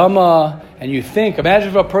Priyadama. And you think, imagine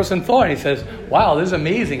if a person thought, he says, wow, this is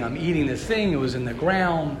amazing. I'm eating this thing. It was in the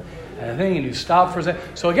ground. And you stop for a second.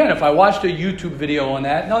 So again, if I watched a YouTube video on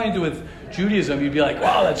that, nothing to do with Judaism, you'd be like,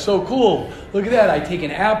 wow, that's so cool. Look at that. I take an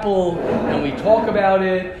apple and we talk about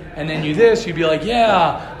it. And then you this, you'd be like,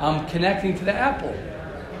 yeah, I'm connecting to the apple.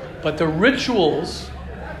 But the rituals,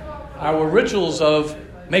 our rituals of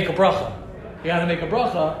make a bracha. You got to make a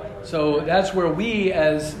bracha. So that's where we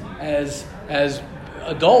as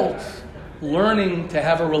adults, learning to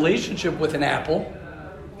have a relationship with an apple,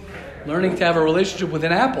 learning to have a relationship with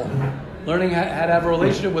an apple, learning how to have a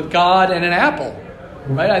relationship with God and an apple.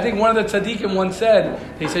 Right? I think one of the tzaddikim once said,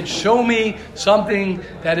 they said, show me something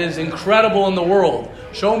that is incredible in the world.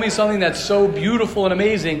 Show me something that's so beautiful and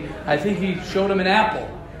amazing. I think he showed him an apple.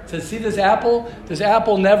 He said, see this apple? This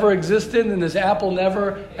apple never existed, and this apple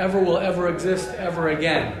never, ever will ever exist ever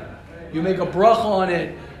again. You make a bracha on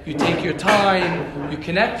it, you take your time, you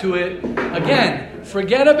connect to it. Again,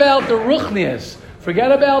 forget about the ruchnius.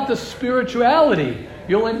 Forget about the spirituality.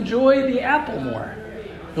 You'll enjoy the apple more.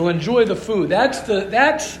 You'll enjoy the food. That's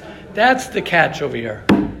the catch over here.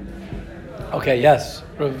 Okay, yes.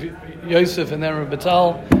 Rav Yosef and then Rav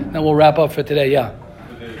Batal. Then we'll wrap up for today. Yeah.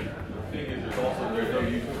 The thing is, there's no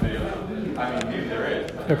YouTube videos. I mean, maybe there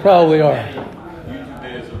is. There probably are. YouTube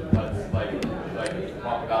videos of like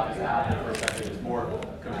talk about this apple for a second. It's more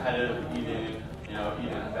competitive eating.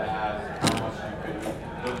 Eating fast. How much you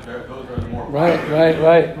could. Those are the more. Right. So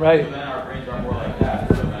then our brains are more like that.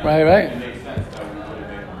 So then Right. It makes sense that we would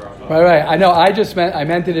make a bracha. Right. I know. I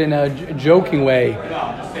meant it in a joking way. No,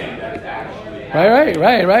 I'm just saying that it's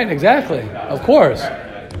actually. Right. Exactly. Of course.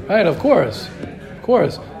 Right. Of course.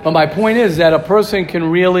 But my point is that a person can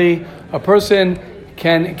really,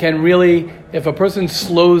 if a person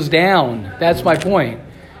slows down, that's my point.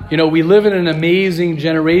 We live in an amazing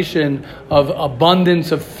generation of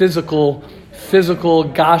abundance of physical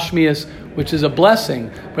gashmias, which is a blessing,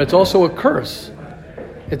 but it's also a curse.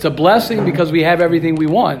 It's a blessing because we have everything we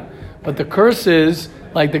want. But the curse is,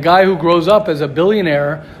 like the guy who grows up as a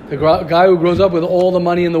billionaire, the guy who grows up with all the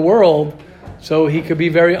money in the world, so he could be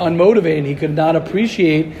very unmotivated. He could not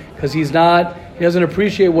appreciate, because he doesn't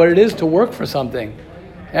appreciate what it is to work for something.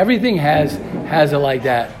 Everything has it like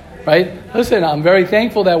that, right? Listen, I'm very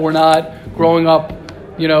thankful that we're not growing up,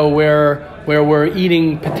 where we're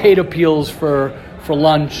eating potato peels for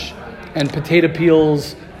lunch and potato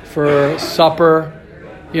peels for supper,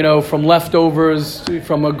 from leftovers,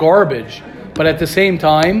 from a garbage. But at the same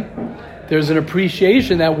time, there's an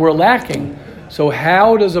appreciation that we're lacking. So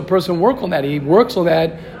how does a person work on that? He works on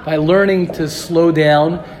that by learning to slow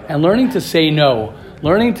down and learning to say no,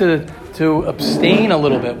 learning to abstain a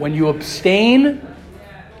little bit. When you abstain,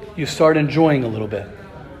 you start enjoying a little bit.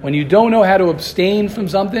 When you don't know how to abstain from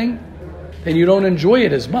something, then you don't enjoy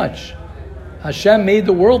it as much. Hashem made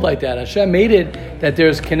the world like that. Hashem made it that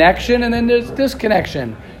there's connection and then there's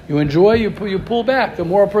disconnection. You enjoy, you pull back. The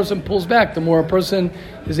more a person pulls back, the more a person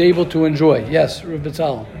is able to enjoy. Yes, Rav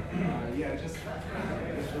Batal. Yeah, just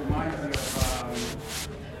reminds me of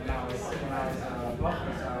when I was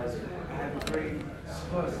Bachman's, I had a great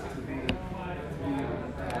supposed to be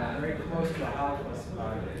very close to a Holocaust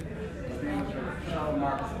survivor. His name was Shalom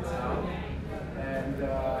Marcus Batal, and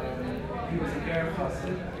he was a Ger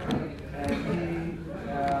Chassid, and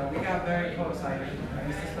we got very close. I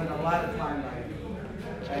used to spend a lot of time with him.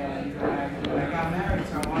 And when I got married,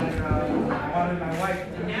 so I wanted my wife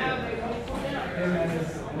to meet him and his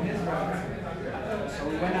relatives. So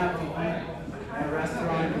we went out to eat at a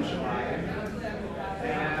restaurant in July.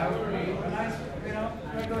 And we were a nice,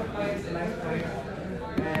 regular place, a nice place.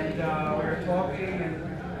 And we were talking, and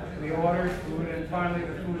we ordered food, and finally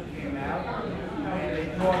the food came out, and they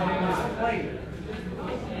brought in this plate.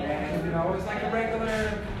 And, you know, it was like a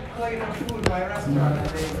regular plate of food by a restaurant.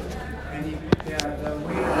 The waiter came out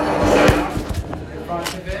in front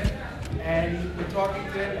of it, and we're talking to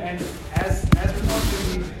him, and as we're talking to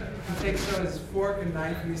him, he takes out his fork and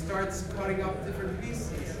knife, and he starts cutting up different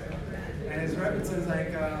pieces. And his Rebbitzin is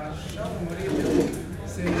like, Shalom, what are you doing?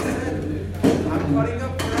 So he said, I'm cutting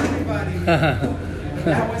up for everybody.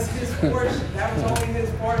 That was his portion. That was only his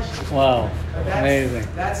portion. Wow. Amazing.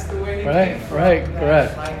 That's the way he came from. Right,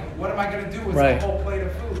 correct. Like, what am I going to do with a whole plate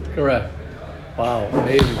of food? Correct. Wow,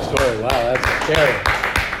 amazing story. Wow, that's scary.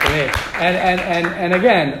 And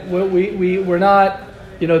again, we're not,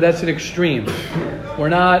 you know, that's an extreme. We're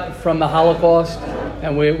not from the Holocaust,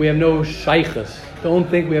 and we have no shaykhus. Don't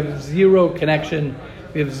think we have zero connection.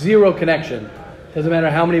 We have zero connection. Doesn't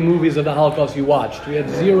matter how many movies of the Holocaust you watched. We have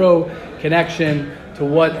zero connection to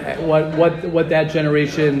what that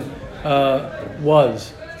generation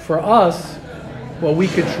was. For us, what we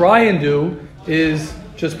could try and do is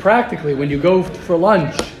just practically, when you go for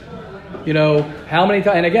lunch, you know, how many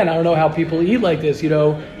times, and again, I don't know how people eat like this, you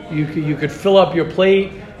know, you could fill up your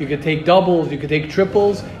plate, you could take doubles, you could take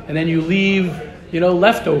triples, and then you leave, you know,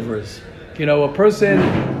 leftovers. You know, a person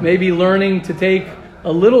may be learning to take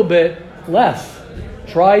a little bit less.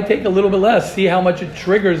 Try take a little bit less. See how much it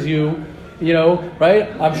triggers you, you know, right?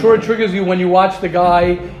 I'm sure it triggers you when you watch the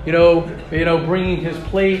guy, you know, bringing his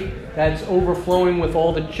plate that's overflowing with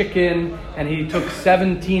all the chicken, and he took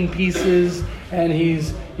 17 pieces, and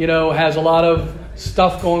he's, you know, has a lot of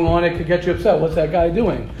stuff going on. It could get you upset. What's that guy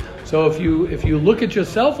doing? So if you look at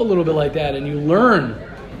yourself a little bit like that, and you learn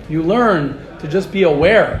to just be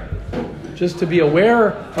aware, just to be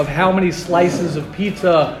aware of how many slices of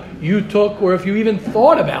pizza you took, or if you even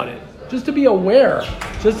thought about it, just to be aware,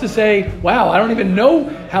 just to say, wow, I don't even know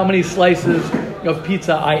how many slices of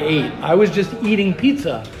pizza I ate. I was just eating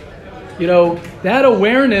pizza. You know, that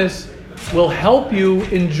awareness will help you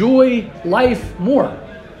enjoy life more.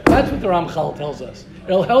 That's what the Ramchal tells us.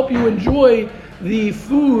 It'll help you enjoy the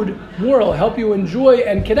food more. It'll help you enjoy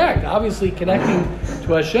and connect. Obviously, connecting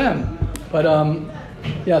to Hashem. But,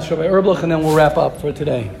 yes, Rabbi Erblich, and then we'll wrap up for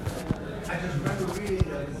today. I just remember reading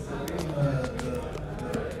the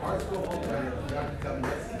article of Dr.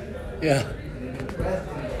 Kamenetsky. Yeah. And it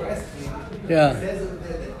impressed me. Yeah. It says over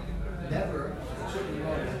there that never, the children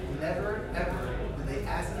know that never, ever did they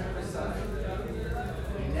ask him for something.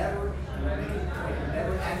 Never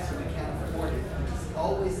answer they can't afford it. Just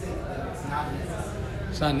always say to them it's not necessary.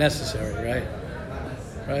 It's not necessary, right? Not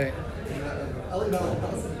necessary. Right. Eli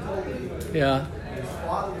Nelson told me. Yeah. His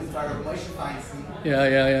father was by Moshe Feinstein. Yeah.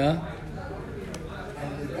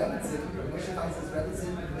 And the Rebbitzin, Moshe Feinstein's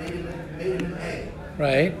Rebbitzin made him an egg.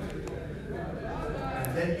 Right.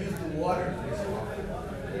 And then used the water for his father.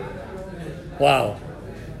 Wow.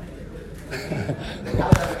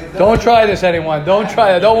 Don't try this, anyone. Don't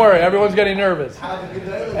try it. Don't worry. Everyone's getting nervous.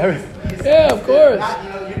 Yeah, of course.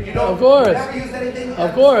 Of course.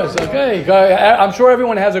 Of course. Okay. I'm sure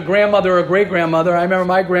everyone has a grandmother or a great grandmother. I remember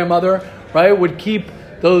my grandmother, right, would keep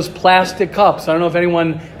those plastic cups. I don't know if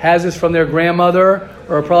anyone has this from their grandmother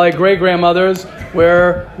or probably great grandmothers,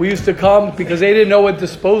 where we used to come because they didn't know what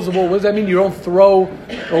disposable was. I mean, you don't throw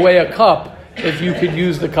away a cup if you could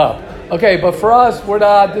use the cup. Okay, but for us, we're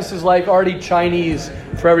not. This is like already Chinese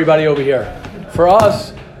for everybody over here. For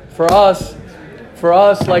us,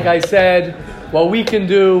 like I said, what we can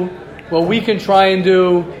try and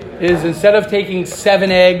do is, instead of taking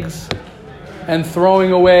 7 eggs and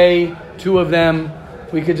throwing away 2 of them,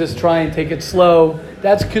 we could just try and take it slow.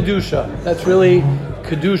 That's Kedusha. That's really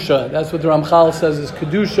Kedusha. That's what the Ramchal says is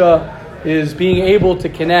Kedusha, is being able to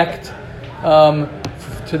connect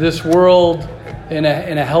to this world in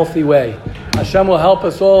a healthy way. Hashem will help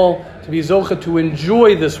us all to be zocha to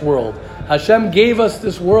enjoy this world. Hashem gave us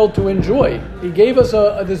this world to enjoy. He gave us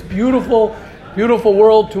this beautiful, beautiful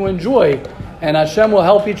world to enjoy. And Hashem will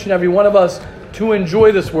help each and every one of us to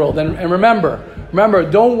enjoy this world. And remember,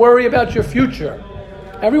 don't worry about your future.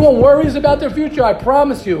 Everyone worries about their future, I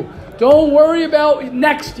promise you. Don't worry about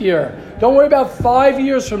next year. Don't worry about 5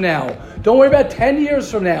 years from now. Don't worry about 10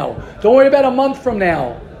 years from now. Don't worry about a month from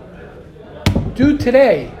now. Do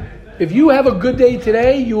today. If you have a good day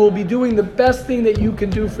today, you will be doing the best thing that you can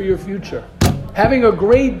do for your future. Having a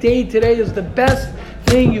great day today is the best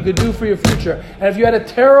thing you could do for your future. And if you had a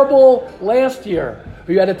terrible last year,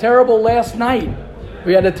 or you had a terrible last night, or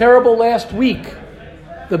you had a terrible last week,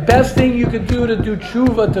 the best thing you could do to do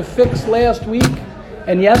tshuva, to fix last week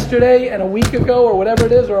and yesterday and a week ago or whatever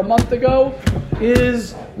it is, or a month ago,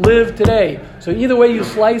 is live today. So either way you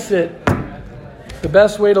slice it, The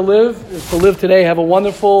best way to live is to live today. Have a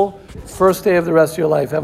wonderful first day of the rest of your life.